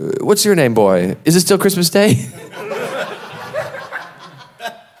shirt. What's your name, boy? Is it still Christmas Day?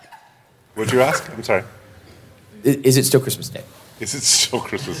 What'd you ask? I'm sorry. Is it still Christmas Day? Is it still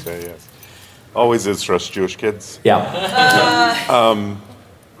Christmas Day? Yes. Always is for us Jewish kids. Yeah.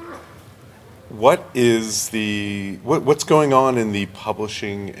 What's going on in the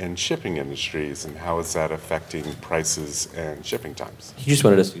publishing and shipping industries, and how is that affecting prices and shipping times? He just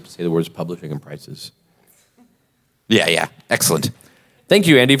wanted us to say the words publishing and prices. Yeah. Excellent. Thank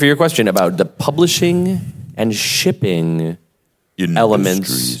you, Andy, for your question about the publishing and shipping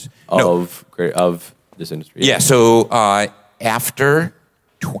elements of this industry. Yeah. So that's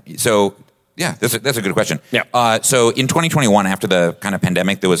a good question. Yeah. So in 2021, after the kind of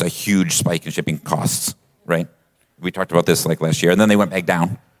pandemic, there was a huge spike in shipping costs. Right. We talked about this like last year, and then they went back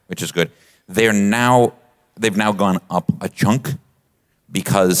down, which is good. they've now gone up a chunk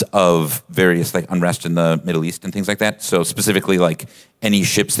because of various like unrest in the Middle East and things like that. So specifically, like any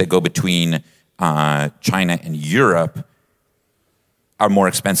ships that go between China and Europe are more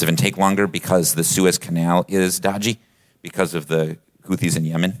expensive and take longer because the Suez Canal is dodgy because of the Houthis in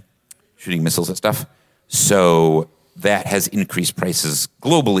Yemen shooting missiles at stuff. So that has increased prices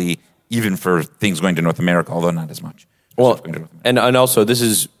globally, even for things going to North America, although not as much. Well, and also this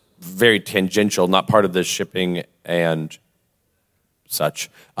is very tangential, not part of the shipping and such.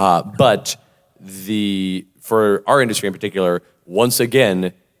 But for our industry in particular, once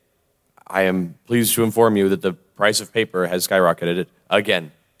again, I am pleased to inform you that the price of paper has skyrocketed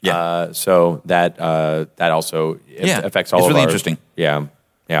again. Yeah. So that also affects all it's of really our... interesting. Yeah.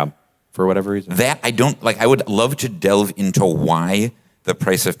 For whatever reason. That I don't like. I would love to delve into why the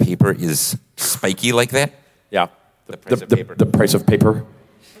price of paper is spiky like that. Yeah. The price of paper. The price of paper.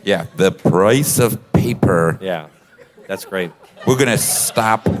 Yeah, the price of paper. Yeah, that's great. We're going to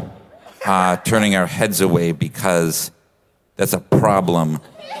stop turning our heads away because that's a problem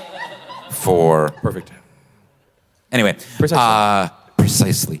for... Perfect. Anyway.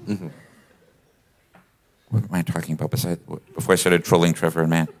 Precisely. Mm-hmm. What am I talking about before I started trolling Trevor and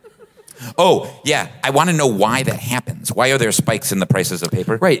Matt? Oh, yeah. I want to know why that happens. Why are there spikes in the prices of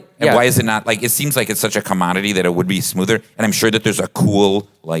paper? Right. And why is it not, like, it seems like it's such a commodity that it would be smoother. And I'm sure that there's a cool,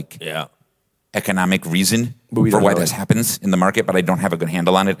 like, economic reason for why this happens in the market, but I don't have a good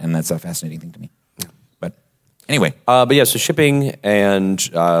handle on it, and that's a fascinating thing to me. But anyway. So shipping and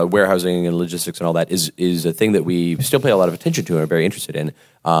warehousing and logistics and all that is a thing that we still pay a lot of attention to and are very interested in.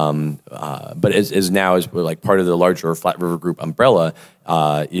 But as like part of the larger Flat River Group umbrella,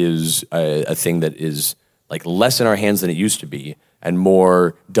 is a thing that is like less in our hands than it used to be, and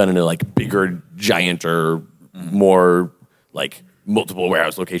more done in a like bigger, gianter, more like multiple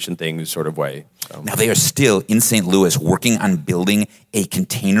warehouse location things sort of way. So. Now they are still in St. Louis working on building a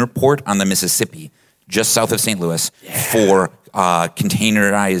container port on the Mississippi, just south of St. Louis, for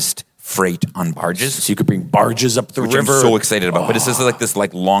containerized freight on barges. So you could bring barges up the river. I'm so excited about. But it's just like this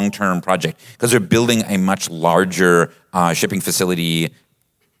like long-term project because they're building a much larger shipping facility,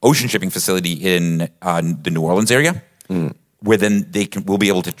 ocean shipping facility in the New Orleans area, where then we'll be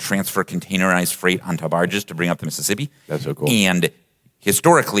able to transfer containerized freight onto barges to bring up the Mississippi. That's so cool. And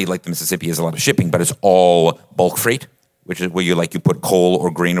historically, like the Mississippi has a lot of shipping, but it's all bulk freight, which is where you put coal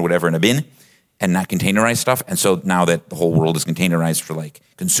or grain or whatever in a bin, and not containerized stuff. And so now that the whole world is containerized for like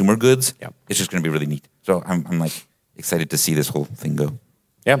consumer goods, it's just going to be really neat. So I'm like excited to see this whole thing go.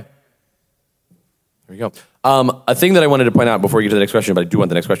 Yeah. There we go. A thing that I wanted to point out before we get to the next question, but I do want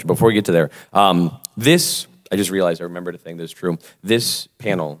the next question before we get to there. I just realized I remembered a thing that's true. This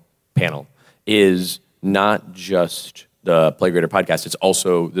panel is not just the Play Greater podcast. It's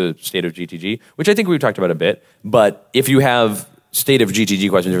also the State of GTG, which I think we've talked about a bit. But if you have State of GTG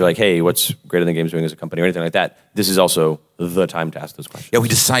questions, you're like, hey, what's Greater Than Games doing as a company or anything like that, this is also the time to ask those questions. Yeah, we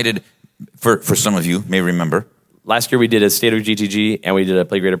decided, for some of you may remember, last year we did a State of GTG and we did a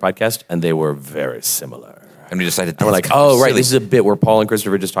Play Greater podcast, and they were very similar. And we decided, and we're like, oh, right, this is a bit where Paul and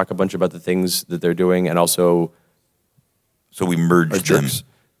Christopher just talk a bunch about the things that they're doing, and also... So we merged them.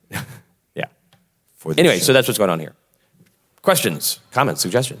 Yeah. Anyway, so that's what's going on here. Questions, comments,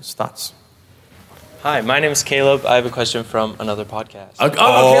 suggestions, thoughts? Hi, my name is Caleb. I have a question from another podcast. Caleb's got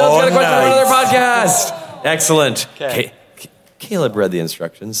a question from another podcast. Excellent. Okay. Caleb read the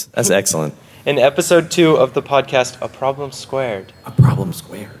instructions. That's excellent. In episode 2 of the podcast, A Problem Squared. A Problem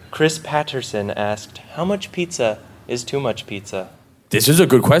Squared. Chris Patterson asked, how much pizza is too much pizza? This is a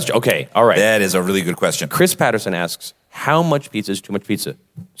good question. Okay, all right. That is a really good question. Chris Patterson asks, how much pizza is too much pizza?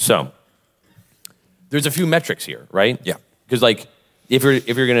 So, there's a few metrics here, right? Yeah. Because like, if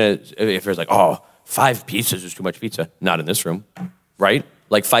there's like, 5 pizzas is too much pizza. Not in this room, right?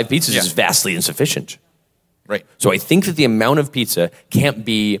 Like 5 pizzas is vastly insufficient. Right. So I think that the amount of pizza can't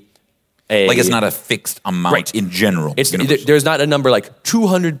be it's not a fixed amount in general. There's not a number like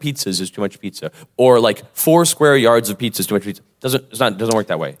 200 pizzas is too much pizza, or like 4 square yards of pizza is too much pizza. Doesn't work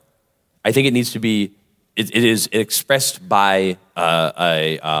that way. I think it needs to be. It is expressed by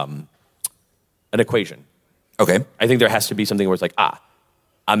an equation. Okay. I think there has to be something where it's like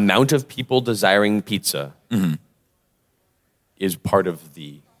amount of people desiring pizza is part of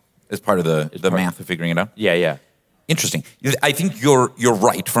the math of figuring it out. Yeah. Interesting. I think you're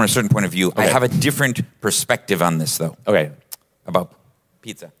right from a certain point of view. Okay. I have a different perspective on this, though. Okay. About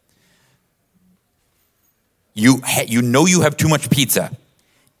pizza. You know you have too much pizza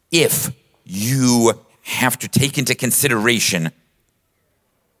if you have to take into consideration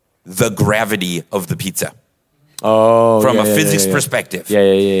the gravity of the pizza. from a physics perspective.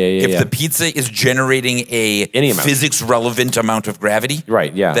 If Yeah. the pizza is generating a physics-relevant amount of gravity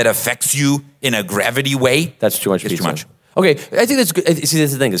that affects you in a gravity way, that's too much it's pizza. too much. Okay, I think that's good. See,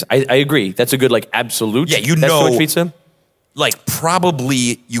 that's the thing is, I agree. That's a good, like, absolute. Yeah, you that's know, too much pizza. Like,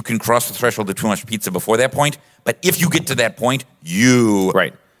 probably you can cross the threshold of too much pizza before that point, but if you get to that point, you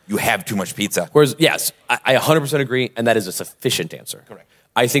have too much pizza. Whereas, yes, I 100% agree, and that is a sufficient answer. Correct.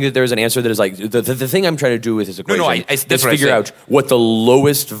 I think that there's an answer that is like, the thing I'm trying to do with this equation that's is what I figure said. out what the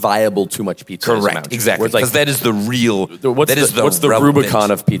lowest viable too much pizza is. Correct, exactly. Because that is the real, what's the relevant-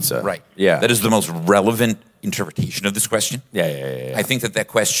 Rubicon of pizza? Right. Yeah. That is the most relevant interpretation of this question. Yeah. I think that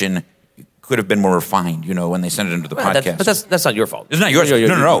question could have been more refined, when they sent it into the podcast. But that's not your fault. It's not yours. No.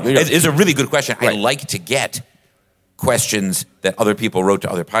 You're- It's a really good question. Right. I like to get questions that other people wrote to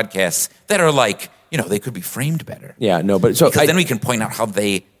other podcasts that are like, they could be framed better. Yeah, no, but so because then we can point out how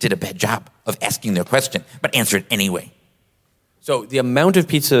they did a bad job of asking their question, but answer it anyway. So the amount of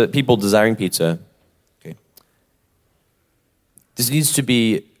pizza, people desiring pizza, this needs to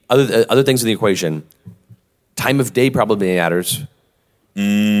be, other things in the equation, time of day probably matters.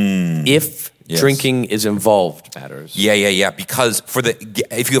 If drinking is involved matters. Yeah. Because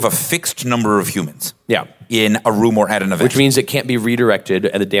if you have a fixed number of humans in a room or at an event. Which means it can't be redirected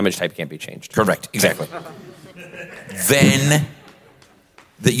and the damage type can't be changed. Correct, exactly. Then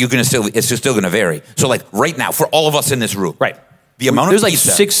it's still going to vary. So like right now, for all of us in this room. Right. The amount There's of like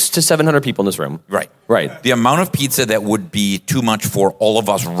pizza, 600 to 700 people in this room. Right. The amount of pizza that would be too much for all of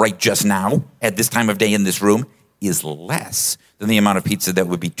us right just now at this time of day in this room is less than the amount of pizza that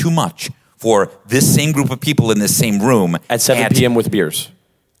would be too much for this same group of people in this same room at 7 p.m. with beers,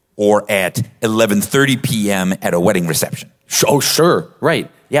 or at 11:30 p.m. at a wedding reception. Oh, sure, right,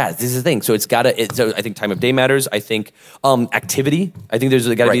 yeah. This is the thing. So it's got to. So I think time of day matters. I think activity. I think there's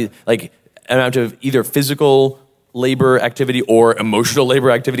got to be like an amount of either physical labor activity or emotional labor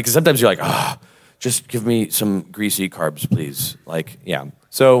activity. Because sometimes you're like, just give me some greasy carbs, please. Like, yeah.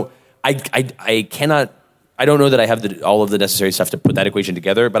 So I cannot. I don't know that I have all of the necessary stuff to put that equation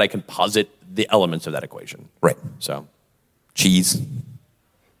together, but I can posit the elements of that equation. Right. So, cheese,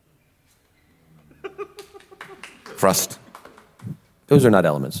 crust. Those are not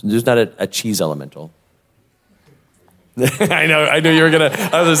elements. There's not a cheese elemental. I know you were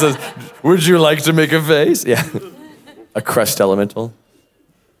gonna. Would you like to make a face? Yeah. A crust elemental.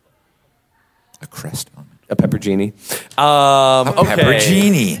 A crust element. A peppergini. Okay.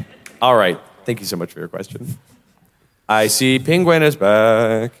 Peppergini. All right. Thank you so much for your question. I see Penguin is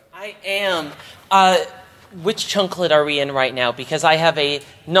back. I am. Which chunklet are we in right now? Because I have a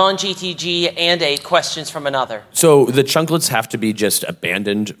non-GTG and a questions from another. So the chunklets have to be just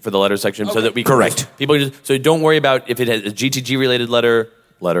abandoned for the letter section so that we can... Correct. So don't worry about if it has a GTG-related letter,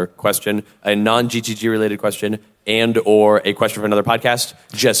 question, a non-GTG related question, and or a question for another podcast.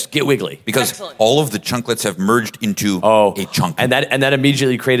 Just get wiggly. Because all of the chunklets have merged into a chunk. And that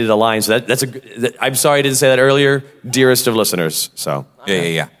immediately created a line. So I'm sorry I didn't say that earlier, dearest of listeners. So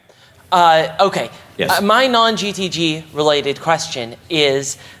Yeah. Okay. Yes. My non-GTG related question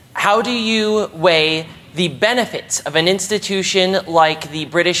is, how do you weigh the benefits of an institution like the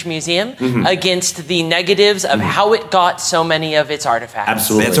British Museum against the negatives of how it got so many of its artifacts?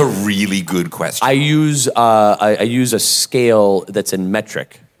 Absolutely. That's a really good question. I use a scale that's in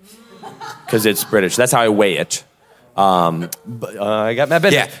metric because it's British. That's how I weigh it. But I got Matt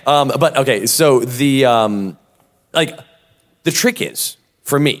Bender. Yeah. But okay, so the trick is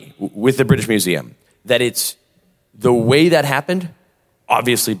for me with the British Museum that it's the way that happened,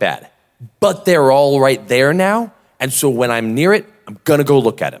 obviously bad. But they're all right there now. And so when I'm near it, I'm going to go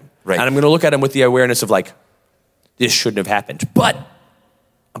look at them. Right. And I'm going to look at them with the awareness of like, this shouldn't have happened. But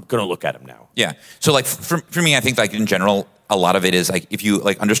I'm going to look at them now. Yeah. So like for me, I think like in general, a lot of it is like if you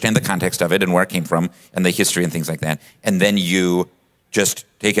like understand the context of it and where it came from and the history and things like that, and then you just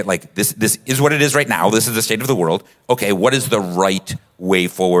take it like this is what it is right now. This is the state of the world. Okay, what is the right way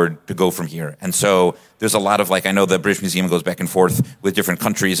forward to go from here? And so there's a lot of like, I know the British Museum goes back and forth with different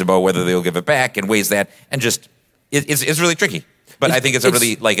countries about whether they'll give it back and ways that, and just, it's really tricky. But I think it's a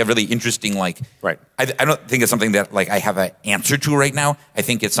really interesting, like, right. I don't think it's something that like I have an answer to right now. I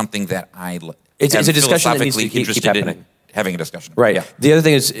think it's something that it's a discussion that needs to keep interested happening. in having a discussion. Right. Yeah. The other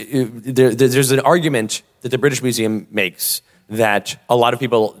thing is there's an argument that the British Museum makes that a lot of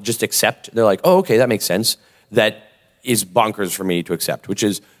people just accept. They're like, oh, okay, that makes sense. That is bonkers for me to accept, which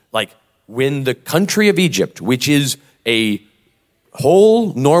is like when the country of Egypt, which is a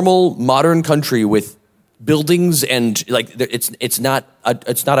whole normal modern country with buildings and like it's not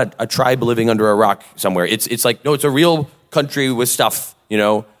a tribe living under a rock somewhere. It's like no, it's a real country with stuff,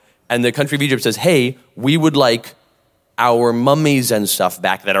 and the country of Egypt says, hey, we would like our mummies and stuff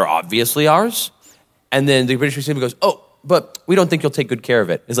back that are obviously ours. And then the British Museum goes, oh, but we don't think you'll take good care of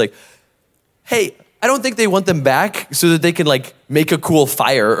it. It's like, hey, I don't think they want them back so that they can like make a cool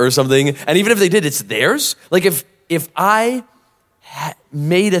fire or something. And even if they did, it's theirs. Like if I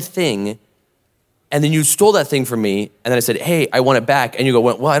made a thing and then you stole that thing from me and then I said, hey, I want it back. And you go,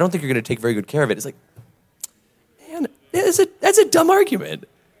 well, I don't think you're going to take very good care of it. It's like, man, that's a dumb argument.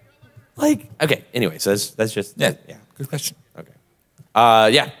 Like, okay, anyway, so that's just, yeah, good question. Okay.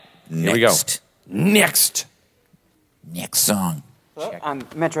 Yeah, Next. Here we go. Next song. Hello, I'm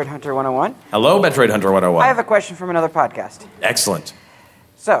Metroid Hunter 101. Hello, Metroid Hunter 101. I have a question from another podcast. Excellent.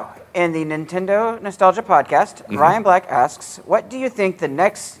 So, in the Nintendo Nostalgia podcast, Ryan Black asks, what do you think the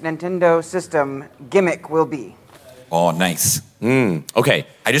next Nintendo system gimmick will be? Oh, nice. Okay.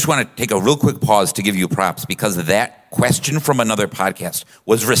 I just want to take a real quick pause to give you props because that question from another podcast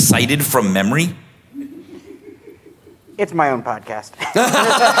was recited from memory. It's my own podcast.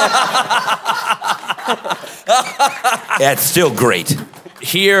 That's still great.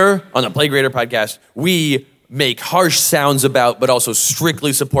 Here on the Play Greater podcast, we make harsh sounds about, but also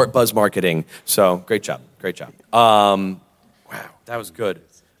strictly support buzz marketing. So great job. Wow, that was good.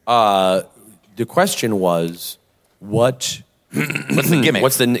 The question was, what's the gimmick?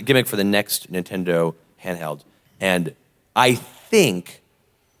 What's the gimmick for the next Nintendo handheld? And I think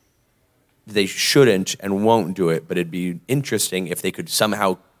they shouldn't and won't do it, but it'd be interesting if they could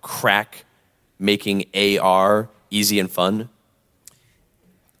somehow crack making AR easy and fun.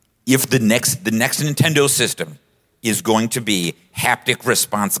 If the next Nintendo system is going to be haptic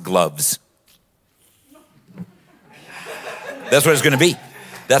response gloves. That's what it's going to be.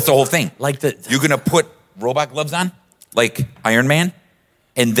 That's the whole thing. You're going to put robot gloves on, like Iron Man,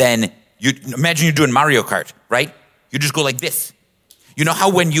 and then you imagine you're doing Mario Kart, right? You just go like this. You know how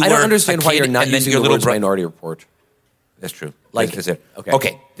when you I were don't understand a why kid you're not and then using your the little words Minority Report. That's true. Like, That's it. okay.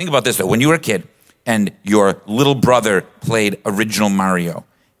 Okay, think about this though. When you were a kid and your little brother played original Mario,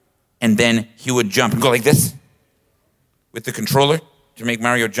 and then he would jump and go like this with the controller to make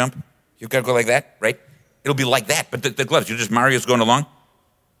Mario jump. You've got to go like that, right? It'll be like that, but the gloves, Mario's going along,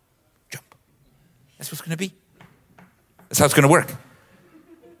 jump. That's what's going to be. That's how it's going to work.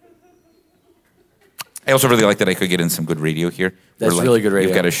 I also really like that I could get in some good radio here. That's really good radio.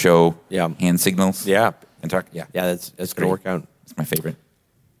 You've got to show hand signals. Yeah. And talk. Yeah. Yeah, that's going to work out. It's my favorite.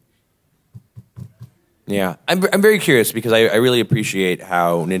 Yeah. I'm very curious because I really appreciate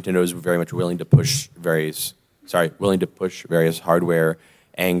how Nintendo is very much willing to push various hardware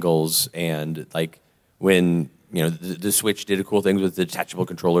angles, and like when the Switch did cool things with detachable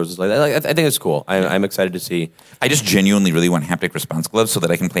controllers. Like that. I think it's cool. I'm excited to see. I just genuinely really want haptic response gloves so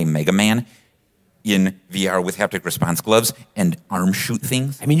that I can play Mega Man in VR with haptic response gloves and arm shoot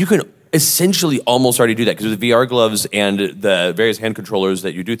things. I mean, you can essentially almost already do that because with the VR gloves and the various hand controllers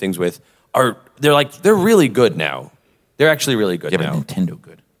that you do things with they're really good now. They're actually really good now. But Nintendo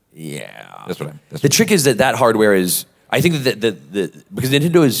good. Yeah. That's the trick is that hardware is. I think that because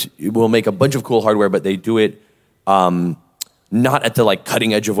Nintendo will make a bunch of cool hardware, but they do it not at the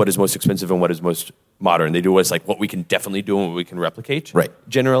cutting edge of what is most expensive and what is most modern. They do what's what we can definitely do and what we can replicate. Right.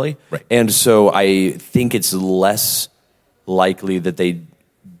 Generally. Right. And so I think it's less likely that they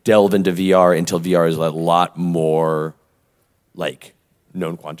delve into VR until VR is a lot more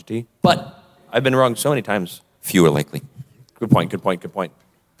known quantity. But I've been wrong so many times. Fewer likely. Good point.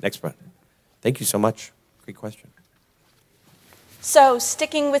 Next one. Thank you so much. Great question. So,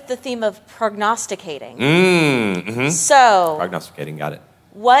 sticking with the theme of prognosticating. Mm-hmm. So, prognosticating, got it.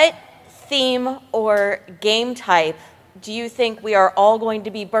 What theme or game type do you think we are all going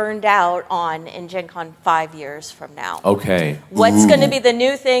to be burned out on in Gen Con 5 years from now? Okay. What's going to be the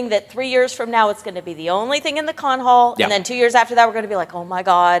new thing that 3 years from now it's going to be the only thing in the con hall, and then 2 years after that we're going to be like, oh my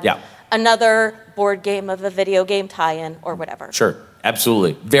God, another board game of a video game tie-in or whatever? Sure,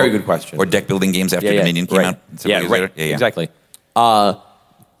 absolutely. Very good question. Or deck building games after Dominion came out. Yeah, exactly.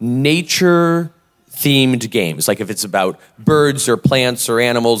 Nature-themed games, like if it's about birds or plants or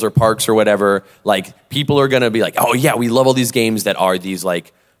animals or parks or whatever, people are going to be like, oh yeah, we love all these games that are these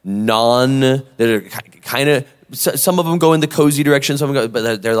that are kind of, some of them go in the cozy direction, some of them go,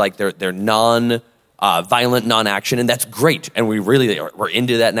 but they're non-violent, non-action, and that's great. And we're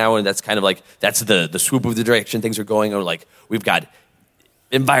into that now, and that's kind of that's the swoop of the direction things are going, or we've got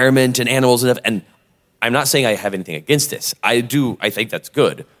environment and animals and stuff, and I'm not saying I have anything against this. I think that's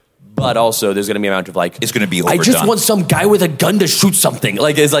good. But also, there's going to be an amount of it's going to be overdone. I just want some guy with a gun to shoot something.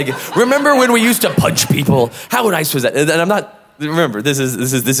 Remember when we used to punch people? How nice was that? And I'm not, remember, this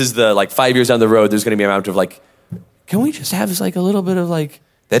is the 5 years down the road, there's going to be an amount of can we just have a little bit of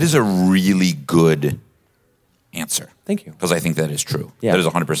That is a really good answer. Thank you. Because I think that is true. Yeah. That is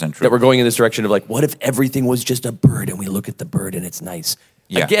 100% true. That we're going in this direction of like, what if everything was just a bird and we look at the bird and it's nice?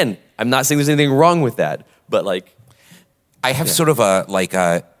 Yeah. Again, I'm not saying there's anything wrong with that, but like... I have sort of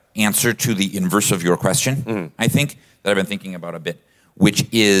a answer to the inverse of your question, I think, that I've been thinking about a bit, which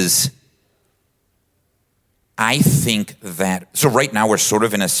is... I think that, so right now we're sort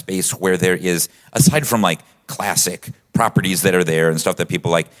of in a space where there is, aside from like classic properties that are there and stuff that people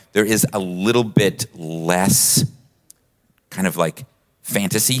like, there is a little bit less kind of like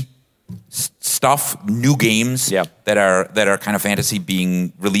fantasy stuff, new games that are kind of fantasy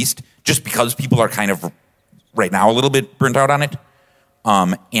being released, just because people are kind of right now a little bit burnt out on it.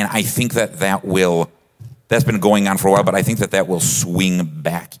 And I think that's been going on for a while, but I think that will swing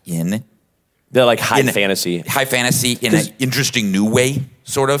back in. They're like high fantasy. High fantasy in an interesting new way,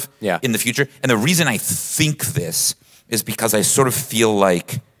 sort of, in the future. And the reason I think this is because I sort of feel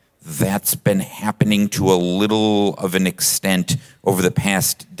like that's been happening to a little of an extent over the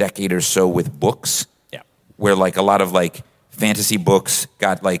past decade or so with books. Yeah. Where like a lot of like fantasy books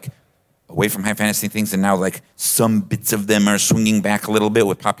got like away from high fantasy things, and now like some bits of them are swinging back a little bit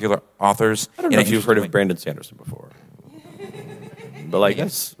with popular authors. I don't know if you've heard of Brandon Sanderson before. But like,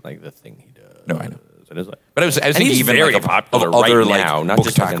 that's like the thing he does. No, I know. But I was thinking even very like popular of other right now, like not book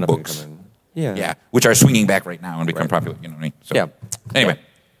just talk like books. Yeah, which are swinging back right now and become popular. You know what I mean? So, yeah. Anyway,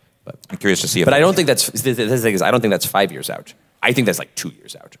 but I'm curious to see. But I don't think that's the thing is I don't think that's 5 years out. I think that's like 2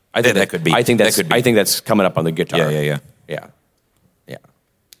 years out. I think that could be. I think that's coming up on the guitar. Yeah.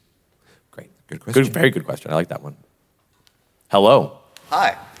 Great, good question. Very good question. I like that one. Hello.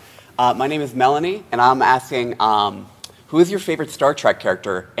 Hi, my name is Melanie, and I'm asking. Who is your favorite Star Trek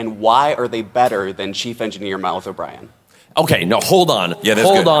character, and why are they better than Chief Engineer Miles O'Brien? Okay, no, hold on. Yeah, that's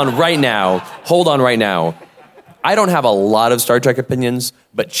hold good. on right now. Hold on right now. I don't have a lot of Star Trek opinions,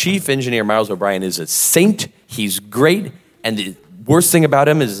 but Chief Engineer Miles O'Brien is a saint. He's great, and the worst thing about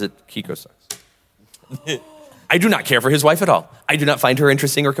him is that Kiko sucks. I do not care for his wife at all. I do not find her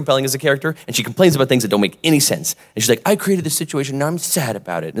interesting or compelling as a character, and she complains about things that don't make any sense. And she's like, I created this situation, now I'm sad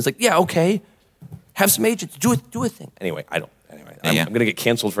about it. And it's like, yeah, okay. Have some agents. Do a thing. Anyway, I'm going to get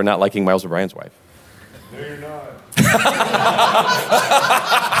canceled for not liking Miles O'Brien's wife. No, you're not.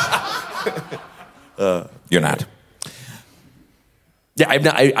 You're not. Yeah,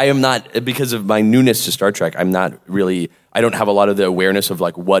 I am not, because of my newness to Star Trek, I'm not really, I don't have a lot of the awareness of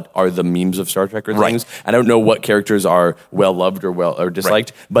like what are the memes of Star Trek or things. I don't know what characters are well loved or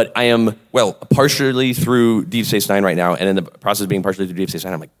disliked, but I am partially through Deep Space Nine right now, and in the process of being partially through Deep Space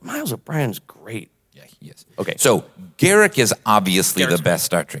Nine, I'm like, Miles O'Brien's great. Yeah, he is. Okay. So Garrick is obviously the best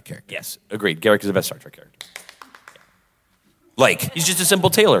Star Trek character. Yes, agreed. Garrick is the best Star Trek character. Like, he's just a simple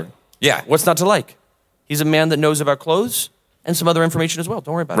tailor. Yeah. What's not to like? He's a man that knows about clothes and some other information as well.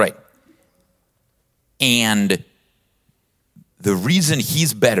 Don't worry about it. Right. And the reason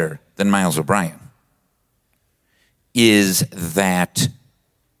he's better than Miles O'Brien is that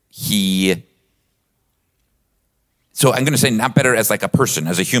so I'm going to say not better as like a person,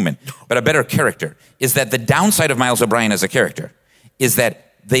 as a human, but a better character, is that the downside of Miles O'Brien as a character is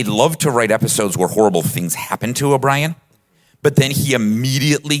that they love to write episodes where horrible things happen to O'Brien, but then he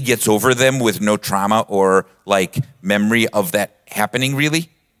immediately gets over them with no trauma or like memory of that happening, really.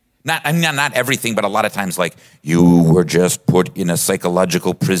 Not everything, but a lot of times, like, you were just put in a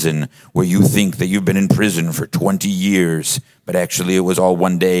psychological prison where you think that you've been in prison for 20 years, but actually it was all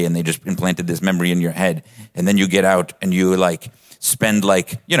one day and they just implanted this memory in your head. And then you get out and you, like, spend,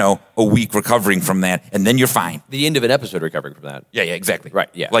 like, a week recovering from that, and then you're fine. The end of an episode recovering from that. Yeah, exactly. Right,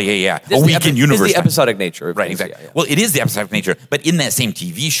 yeah. Like, yeah. A week in universe. It's the episodic nature of right, things. exactly. Yeah. Well, it is the episodic nature, but in that same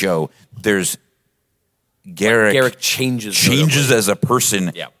TV show, there's Garrick changes as a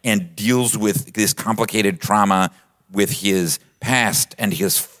person and deals with this complicated trauma with his past and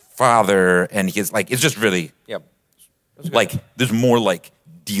his father and his, like, it's just really, like, there's more, like,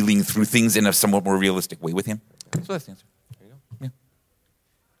 dealing through things in a somewhat more realistic way with him. So that's the answer. There you go. Yeah.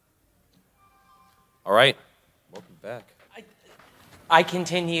 All right. Welcome back. I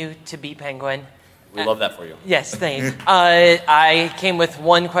continue to be Penguin. We love that for you. Yes, thanks. I came with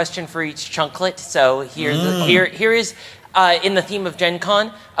one question for each chunklet. So here is, in the theme of Gen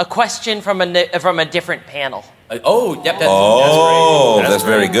Con, a question from a different panel. That's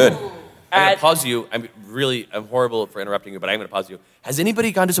very good. I'm going to pause you. I'm horrible for interrupting you, but I'm going to pause you. Has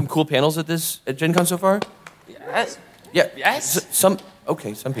anybody gone to some cool panels at Gen Con so far? Yes. Yeah. Yes. Some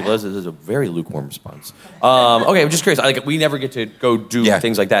people. This is a very lukewarm response. Okay, I'm just curious. Like, we never get to go do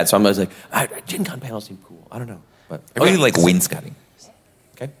things like that, so I'm always like, Gen Con panels seem cool. I don't know, but I really like wainscoting.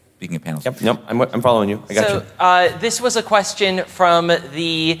 Okay. Speaking of panels. Yep. I'm following you. I got you. So this was a question from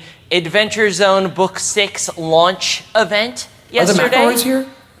the Adventure Zone Book 6 launch event yesterday. Are the McElroys here?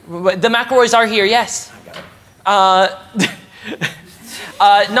 The McElroys are here, yes. Not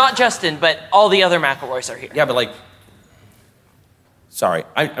Justin, but all the other McElroys are here. Yeah, but like... Sorry.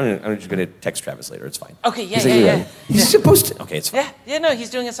 I'm just going to text Travis later. It's fine. Okay, yeah. He's supposed to... Okay, it's fine. Yeah, no, he's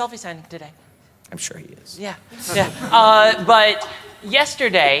doing a selfie signing today. I'm sure he is. Yeah. But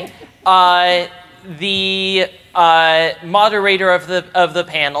yesterday, the moderator of the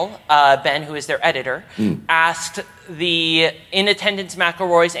panel, Ben, who is their editor, asked the in attendance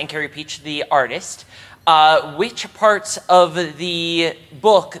McElroys and Carrie Peach, the artist, which parts of the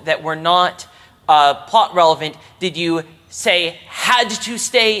book that were not plot relevant did you say had to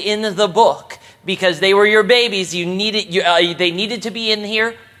stay in the book because they were your babies? They needed to be in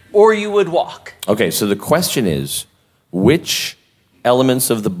here, or you would walk. Okay, so the question is, which elements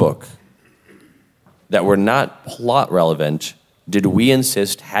of the book that were not plot relevant did we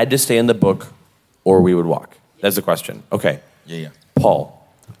insist had to stay in the book, or we would walk? That's the question. Okay. Yeah. Paul.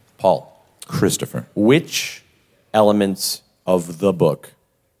 Christopher. Which elements of the book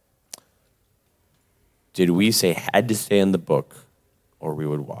did we say had to stay in the book, or we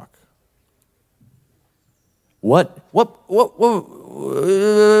would walk? The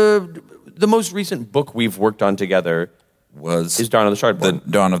most recent book we've worked on together is Dawn of the Shardborn. The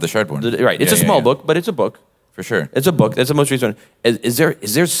Dawn of the Shardborn. Right. It's a small book, but it's a book. For sure. It's a book. That's the most recent one. Is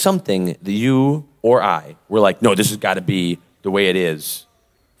there something that you or I were like, no, this has got to be the way it is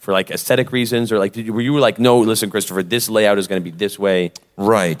for like aesthetic reasons, or like were you like, no, listen, Christopher, this layout is going to be this way?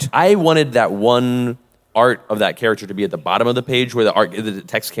 Right. I wanted that one art of that character to be at the bottom of the page where the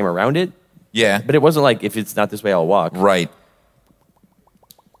text came around it. Yeah. But it wasn't like, if it's not this way, I'll walk. Right.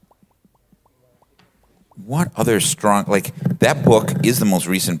 What other strong, like, that book is the most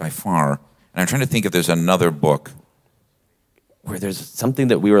recent by far, and I'm trying to think if there's another book where there's something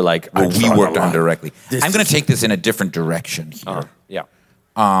that we were like, where we worked on directly. I'm going to take this in a different direction here. Yeah.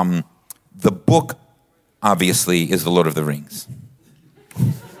 The book, obviously, is The Lord of the Rings.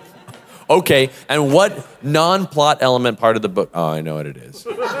 Okay, and what non-plot element part of the book? Oh, I know what it is.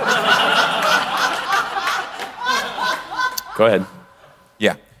 Go ahead.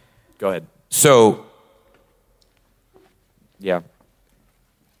 Yeah. Go ahead. So... Yeah.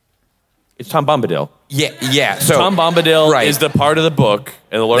 It's Tom Bombadil. Yeah. So Tom Bombadil is the part of the book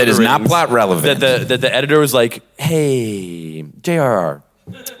in The Lord of the Rings that is not plot relevant. That the editor was like, hey, J.R.R.,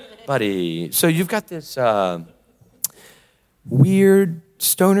 buddy, so you've got this weird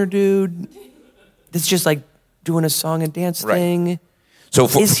stoner dude that's just like doing a song and dance thing. So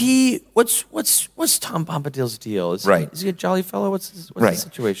is he? What's Tom Bombadil's deal? Is he a jolly fellow? What's the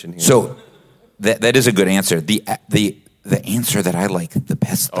situation here? So that is a good answer. The answer that I like the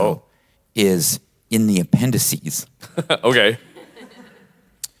best though is in the appendices. Okay.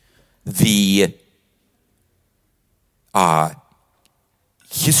 The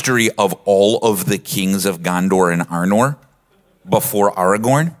history of all of the kings of Gondor and Arnor before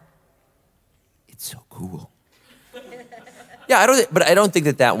Aragorn. It's so cool. Yeah, I don't think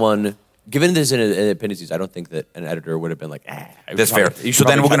that one, given this in appendices, I don't think that an editor would have been like, That's fair. So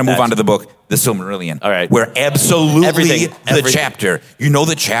then we're going to move on to the book, The Silmarillion. All right. Where absolutely Everything. the chapter, you know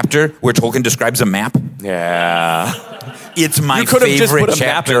the chapter where Tolkien describes a map? Yeah. It's my favorite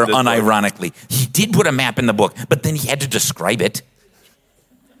chapter, unironically. He did put a map in the book, but then he had to describe it.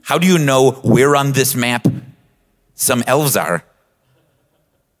 How do you know where on this map some elves are?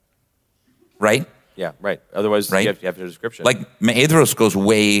 Right? Yeah, right. Otherwise, right? You have a description. Like, Maedhros goes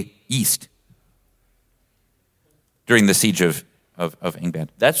way east during the siege of Angband.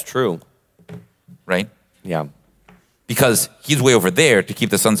 That's true. Right? Yeah. Because he's way over there to keep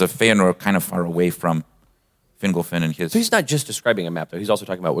the sons of Feanor kind of far away from Fingolfin and his... So he's not just describing a map, though. He's also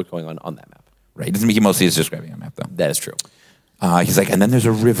talking about what's going on that map. Right. He mostly is describing a map, though. That is true. He's like, and then there's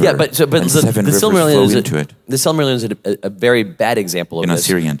a river. Yeah, but the Silmarillion is a very bad example of this.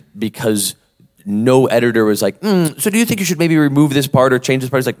 Assyrian. Because no editor was like, so do you think you should maybe remove this part or change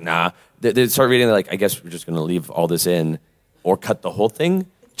this part? It's like, nah. They start reading, they're like, I guess we're just going to leave all this in or cut the whole thing.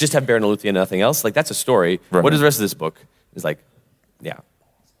 Just have Beren and Luthien and nothing else. Like, that's a story. Right. What is the rest of this book? It's like, yeah.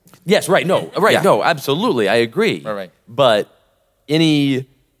 Yes, right, no. Right, Yeah. no, absolutely. I agree. Right. But any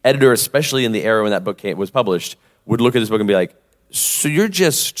editor, especially in the era when that book was published, would look at this book and be like, so you're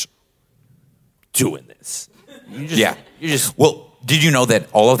just doing this. You're just... Well, did you know that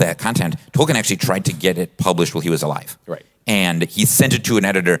all of that content, Tolkien actually tried to get it published while he was alive. Right. And he sent it to an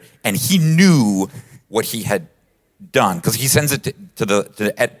editor, and he knew what he had done because he sends it to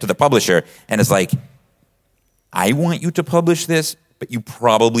the publisher and is like, I want you to publish this, but you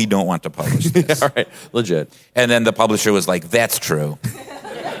probably don't want to publish this. All right, legit. And then the publisher was like, that's true.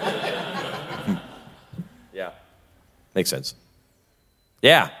 Yeah. Makes sense.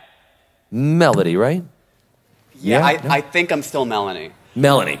 Yeah. Melody, right? Yeah, I think I'm still Melanie.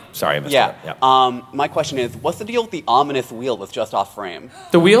 Melanie. Sorry, I missed that. Yeah. My question is, what's the deal with the ominous wheel that's just off frame?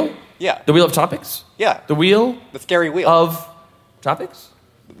 The wheel? Yeah. The wheel of topics? Yeah. The wheel? The scary wheel. Of topics?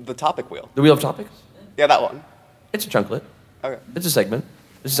 The topic wheel. The wheel of topics? Yeah, that one. It's a chunklet. Okay. It's a segment.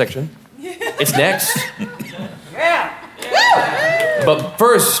 It's a section. It's next. Yeah. But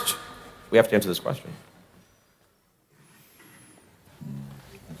first, we have to answer this question.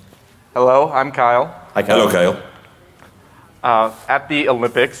 Hello, I'm Kyle. Hi, Kyle. Hello, Kyle. At the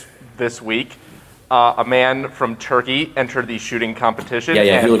Olympics this week, a man from Turkey entered the shooting competition.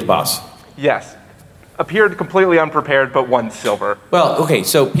 Yeah, he looked boss. Yes. Appeared completely unprepared, but won silver. Well, okay,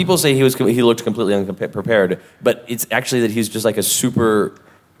 so people say he looked completely unprepared, but it's actually that he's just like a super,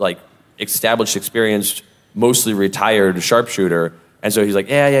 like, established, experienced, mostly retired sharpshooter. And so he's like,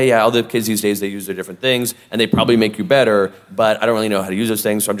 yeah, all the kids these days, they use their different things, and they probably make you better, but I don't really know how to use those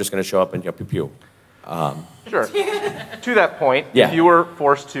things, so I'm just going to show up and pew-pew. Sure. To that point, Yeah. if you were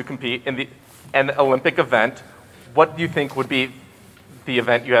forced to compete in an Olympic event, what do you think would be the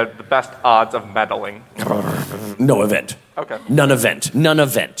event you had the best odds of medaling? No event. Okay. None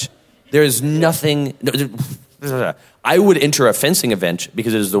event. There's nothing. I would enter a fencing event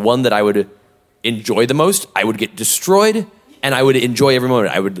because it is the one that I would enjoy the most. I would get destroyed, and I would enjoy every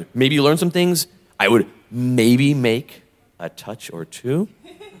moment. I would maybe learn some things. I would maybe make a touch or two,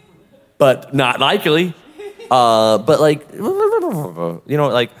 but not likely. But like,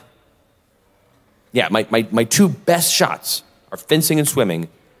 yeah, my two best shots are fencing and swimming,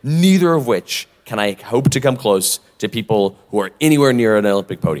 neither of which can I hope to come close to people who are anywhere near an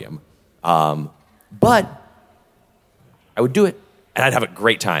Olympic podium. But I would do it, and I'd have a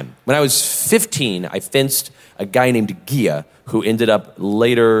great time. When I was 15, I fenced a guy named Gia, who ended up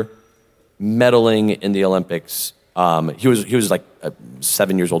later medaling in the Olympics. He was like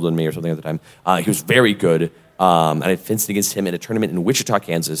 7 years older than me or something at the time. He was very good, and I fenced against him in a tournament in Wichita,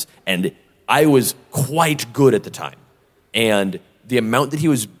 Kansas, and I was quite good at the time. And the amount that he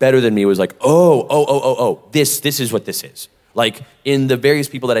was better than me was like, this is what this is. Like, in the various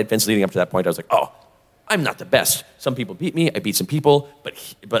people that I'd fenced leading up to that point, I was like, oh, I'm not the best. Some people beat me. I beat some people, but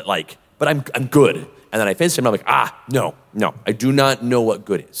I'm good. And then I fenced him, and I'm like, no. I do not know what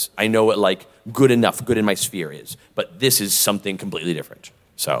good is. I know what, like, good enough, good in my sphere is. But this is something completely different.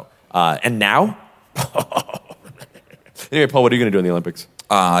 So, and now? Anyway, Paul, what are you going to do in the Olympics?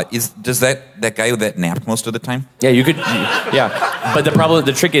 Does that guy that napped most of the time? Yeah, you could. Yeah, but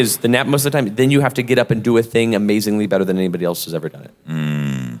the trick is the nap most of the time. Then you have to get up and do a thing amazingly better than anybody else has ever done it.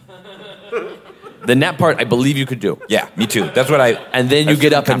 The nap part, I believe you could do. Yeah, me too. That's what I. And then you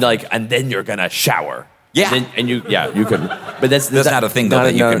get up and then you're gonna shower. Yeah, you could. But that's not a thing though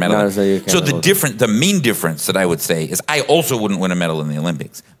that you can medal. So medal. the main difference that I would say is I also wouldn't win a medal in the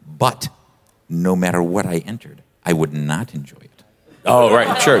Olympics, but no matter what I entered, I would not enjoy it. Oh,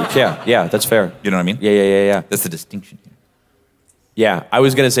 right, sure, yeah, that's fair. You know what I mean? Yeah. That's the distinction here. Yeah, I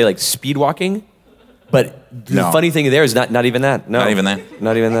was gonna say like speed walking, but the funny thing there is not even that. No, Not even that?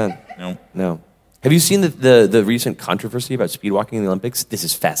 Not even that. No. Have you seen the recent controversy about speed walking in the Olympics? This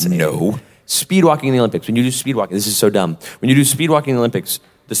is fascinating. No. Speed walking in the Olympics. When you do speed walking, this is so dumb. When you do speed walking in the Olympics,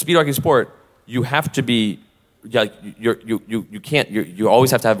 the speed walking sport, you have to be, you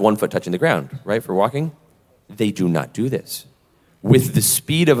always have to have 1 foot touching the ground, right, for walking? They do not do this. With the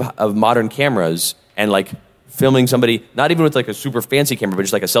speed of modern cameras and like filming somebody, not even with like a super fancy camera, but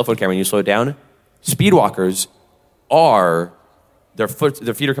just like a cell phone camera and you slow it down, speed walkers are, their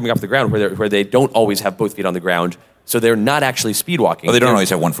feet are coming off the ground where they don't always have both feet on the ground, so they're not actually speed walking. Oh, they don't always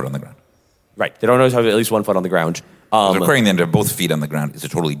have 1 foot on the ground. Right, they don't always have at least 1 foot on the ground. Requiring them to have both feet on the ground is a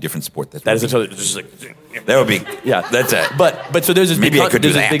totally different sport. That is a totally just like that would be that's it. But so there's this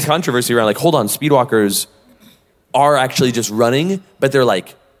big controversy around like, hold on, speed walkers are actually just running, but they're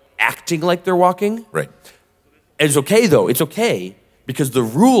like acting like they're walking. Right. And it's okay though. It's okay because the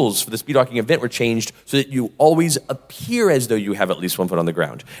rules for the speed walking event were changed so that you always appear as though you have at least 1 foot on the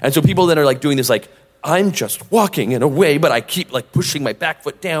ground. And so people that are like doing this like, I'm just walking in a way, but I keep like pushing my back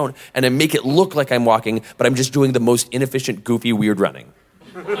foot down and I make it look like I'm walking, but I'm just doing the most inefficient, goofy, weird running.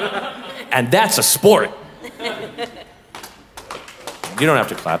 And that's a sport. You don't have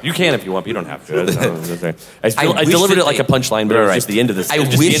to clap. You can if you want, but you don't have to. I delivered it like a punchline, but it was just the end of the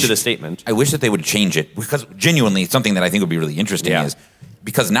statement. I wish that they would change it because genuinely, something that I think would be really interesting is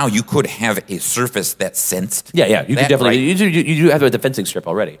because now you could have a surface that sensed. Yeah, you that, could definitely. right? You do have a defensing strip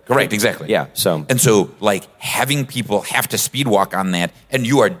already. Correct, exactly. Yeah, so and so like having people have to speed walk on that, and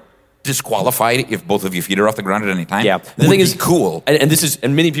you are disqualified if both of your feet are off the ground at any time. Yeah, the thing is cool, and this is,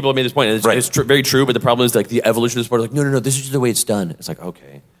 and many people have made this point, and it's very true. But the problem is like the evolution of the sport. Like, no, this is just the way it's done. It's like,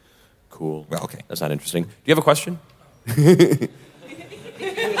 okay, cool. Well, okay, that's not interesting. Do you have a question?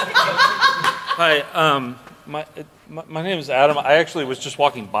 Hi, my name is Adam. I actually was just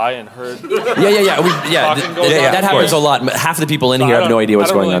walking by and heard. That happens a lot. Half the people in here have no idea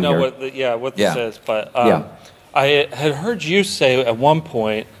what's going on here. I don't really know what this is, but I had heard you say at one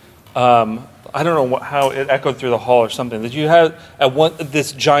point. I don't know how it echoed through the hall or something. That you had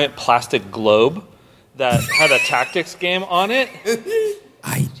this giant plastic globe that had a tactics game on it.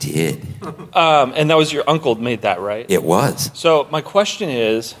 I did. And that was your uncle made that, right? It was. So my question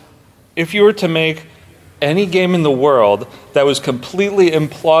is, if you were to make any game in the world that was completely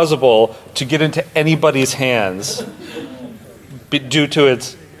implausible to get into anybody's hands due to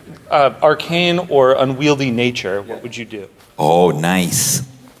its arcane or unwieldy nature, what would you do? Oh, nice.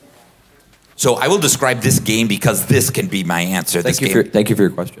 So I will describe this game because this can be my answer. Thank you for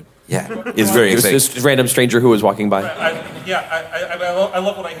your question. Yeah, it's very exciting. This random stranger who was walking by. I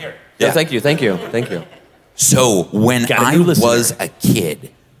love what I hear. Yeah, thank you. So when I was a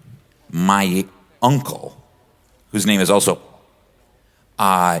kid, my uncle, whose name is also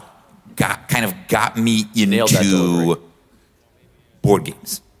got me into board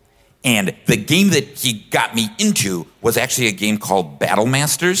games. And the game that he got me into was actually a game called Battle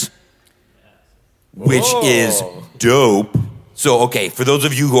Masters, which is dope. So, okay, for those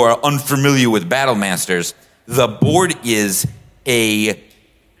of you who are unfamiliar with Battle Masters, the board is a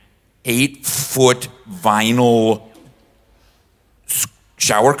 8-foot vinyl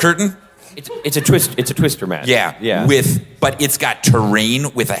shower curtain. It's a twister mat. Yeah. But it's got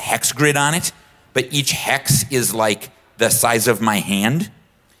terrain with a hex grid on it. But each hex is like the size of my hand.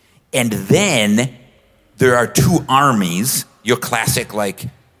 And then there are two armies, your classic like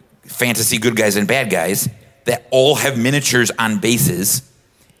fantasy good guys and bad guys, that all have miniatures on bases,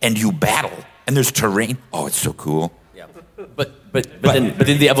 and you battle. And there's terrain. Oh, it's so cool. Yeah. But then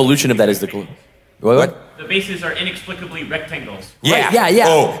the evolution of that is the cool. What? The bases are inexplicably rectangles. Yeah. Right, yeah.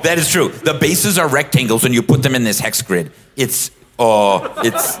 Oh, that is true. The bases are rectangles, and you put them in this hex grid. They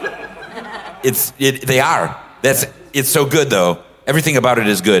are. It's so good though. Everything about it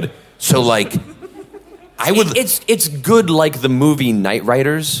is good. So like, I would. It's good like the movie Knight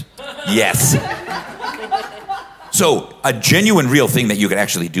Riders. Yes. So a genuine, real thing that you could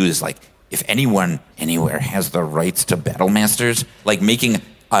actually do is like, if anyone anywhere has the rights to Battle Masters, like making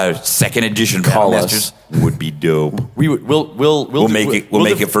a second edition Battle Masters would be dope. We'll make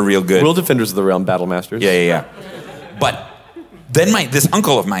it for real good. We'll Defenders of the Realm Battle Masters. Yeah. But then this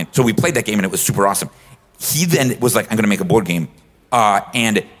uncle of mine, so we played that game and it was super awesome. He then was like, I'm going to make a board game.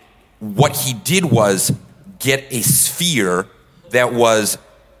 And what he did was get a sphere that was,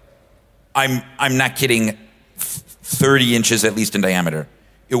 I'm not kidding, 30 inches at least in diameter.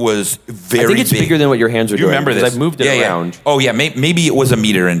 It was very big. I think it's bigger than what your hands are doing. You remember this? I've moved it around. Oh yeah, maybe it was a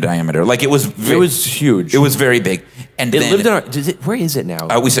meter in diameter. Like it was huge. It was very big. And it lived in our. Where is it now?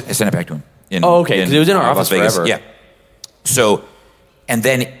 I sent it back to him. Okay, because it was in our office forever. Yeah. So, and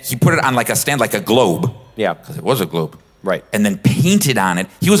then he put it on like a stand, like a globe. Yeah, because it was a globe. Right. And then painted on it.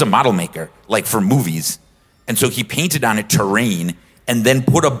 He was a model maker, like for movies, and so he painted on it terrain. And then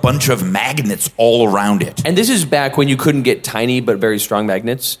put a bunch of magnets all around it. And this is back when you couldn't get tiny but very strong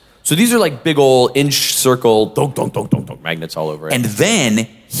magnets. So these are like big old inch circle donk magnets all over it. And then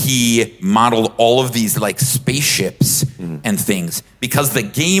he modeled all of these like spaceships and things because the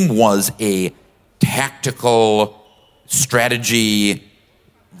game was a tactical strategy,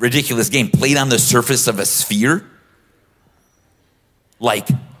 ridiculous game played on the surface of a sphere. Like,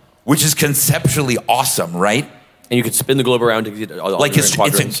 which is conceptually awesome, right? And you could spin the globe around to get all like it's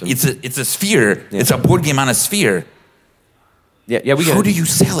a sphere. Yeah. It's a board game on a sphere. Yeah. How do you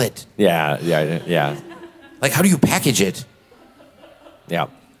sell it? Yeah. Like, how do you package it? Yeah.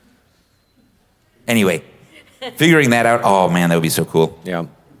 Anyway, figuring that out. Oh man, that would be so cool. Yeah.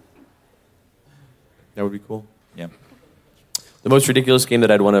 That would be cool. Yeah. The most ridiculous game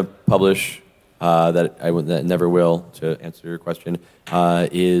that I'd want to publish, that never will, to answer your question,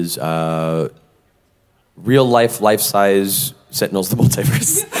 is. Real life-size Sentinels of the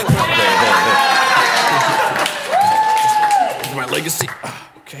Multiverse. My legacy.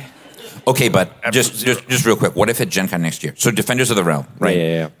 Okay. Okay, but just real quick. What if at Gen Con next year? So Defenders of the Realm, right?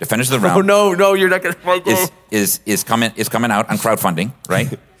 Yeah. Defenders of the Realm. Oh no, you're not gonna. Is coming out on crowdfunding,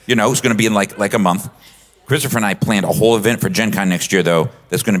 right? It's going to be in like a month. Christopher and I planned a whole event for Gen Con next year, though.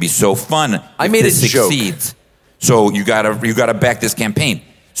 That's going to be so fun. I made this a joke. succeeds. So you gotta back this campaign.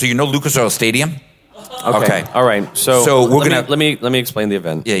 So you know Lucas Oil Stadium? Okay. All right. So we're let me explain the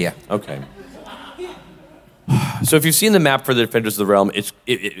event. Yeah. Okay. So if you've seen the map for the Defenders of the Realm,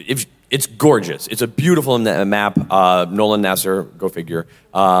 it's gorgeous. It's a beautiful map. Nolan Nasser, go figure.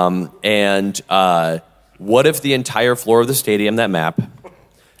 And what if the entire floor of the stadium, that map,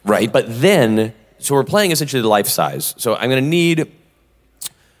 right? But then, so we're playing essentially the life size. So I'm going to need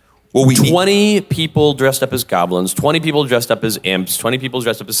 20 people dressed up as goblins, 20 people dressed up as imps, 20 people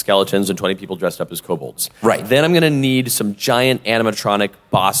dressed up as skeletons, and 20 people dressed up as kobolds. Right. Then I'm going to need some giant animatronic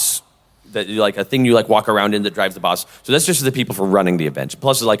boss, that like a thing you like walk around in that drives the boss. So that's just the people for running the event.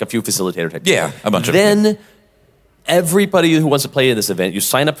 Plus like a few facilitator type people. Yeah, a bunch of Then everybody who wants to play in this event, you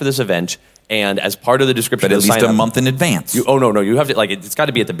sign up for this event, and as part of the description But at of the least sign-up, a month in advance. you have to, like, it's got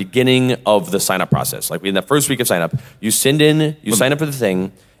to be at the beginning of the sign-up process. Like, in the first week of sign-up, you sign up for the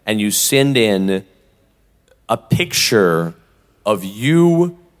thing, and you send in a picture of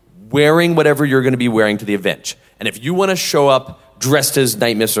you wearing whatever you're going to be wearing to the event. And if you want to show up dressed as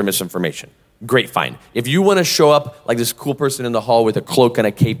Night Mist or Misinformation, great, fine. If you want to show up like this cool person in the hall with a cloak and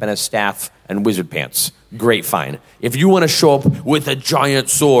a cape and a staff and wizard pants, great, fine. If you want to show up with a giant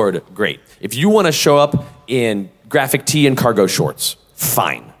sword, great. If you want to show up in graphic tee and cargo shorts,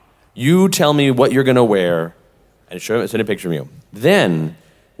 fine. You tell me what you're going to wear and send a picture of you. Then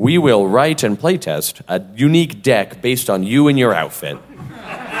we will write and playtest a unique deck based on you and your outfit.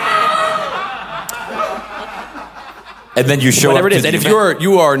 And then you show whatever up it is. And if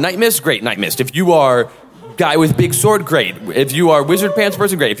you are Night Mist, great, Night Mist. If you are guy with big sword, great. If you are wizard pants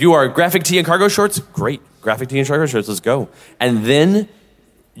person, great. If you are graphic tee and cargo shorts, great. Graphic tee and cargo shorts, let's go. And then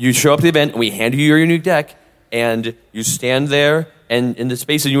you show up to the event, and we hand you your unique deck, and you stand there and in the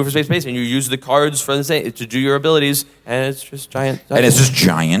space, in universe space, and you use the cards from the same to do your abilities, and it's just giant. And it's just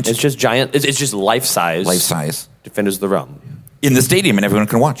giant. It's just giant. It's just life size. Life size. Defenders of the Realm. In the stadium, and everyone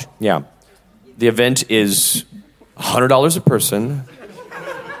can watch. Yeah. The event is $100 a person,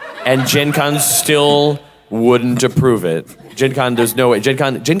 and Gen Con still wouldn't approve it. Gen Con, there's no way. Gen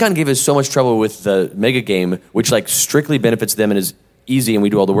Con gave us so much trouble with the mega game, which like strictly benefits them and is easy, and we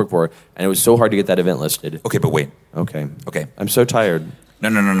do all the work for it. And it was so hard to get that event listed. Okay, but wait. Okay. I'm so tired.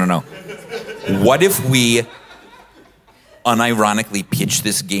 No. What if we unironically pitch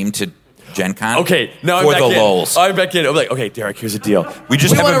this game to Gen Con? Okay, now for I'm the back in. lulz. I'm back in. I'm like, okay, Derek, here's the deal. We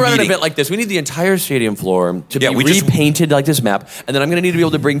want to run an event like this. We need the entire stadium floor to be repainted like this map, and then I'm going to need to be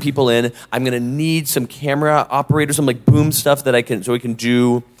able to bring people in. I'm going to need some camera operators, some like boom stuff that so we can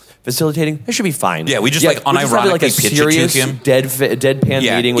do facilitating. It should be fine. Yeah, we just unironically like a pitch serious it to him. deadpan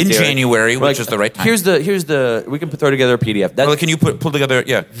meeting with in Derek. January, We're which is the right time. Here's the. We can throw together a PDF. Well, can you pull together?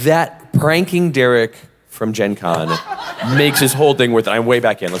 Yeah. That pranking Derek from Gen Con makes his whole thing worth it. I'm way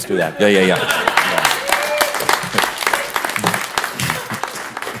back in. Let's do that. Yeah.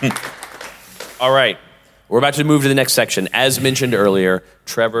 All right. We're about to move to the next section. As mentioned earlier,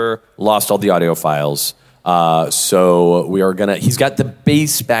 Trevor lost all the audio files. So we are gonna. He's got the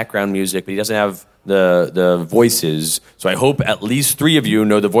bass background music, but he doesn't have the voices. So I hope at least 3 of you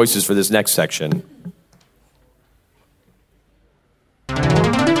know the voices for this next section.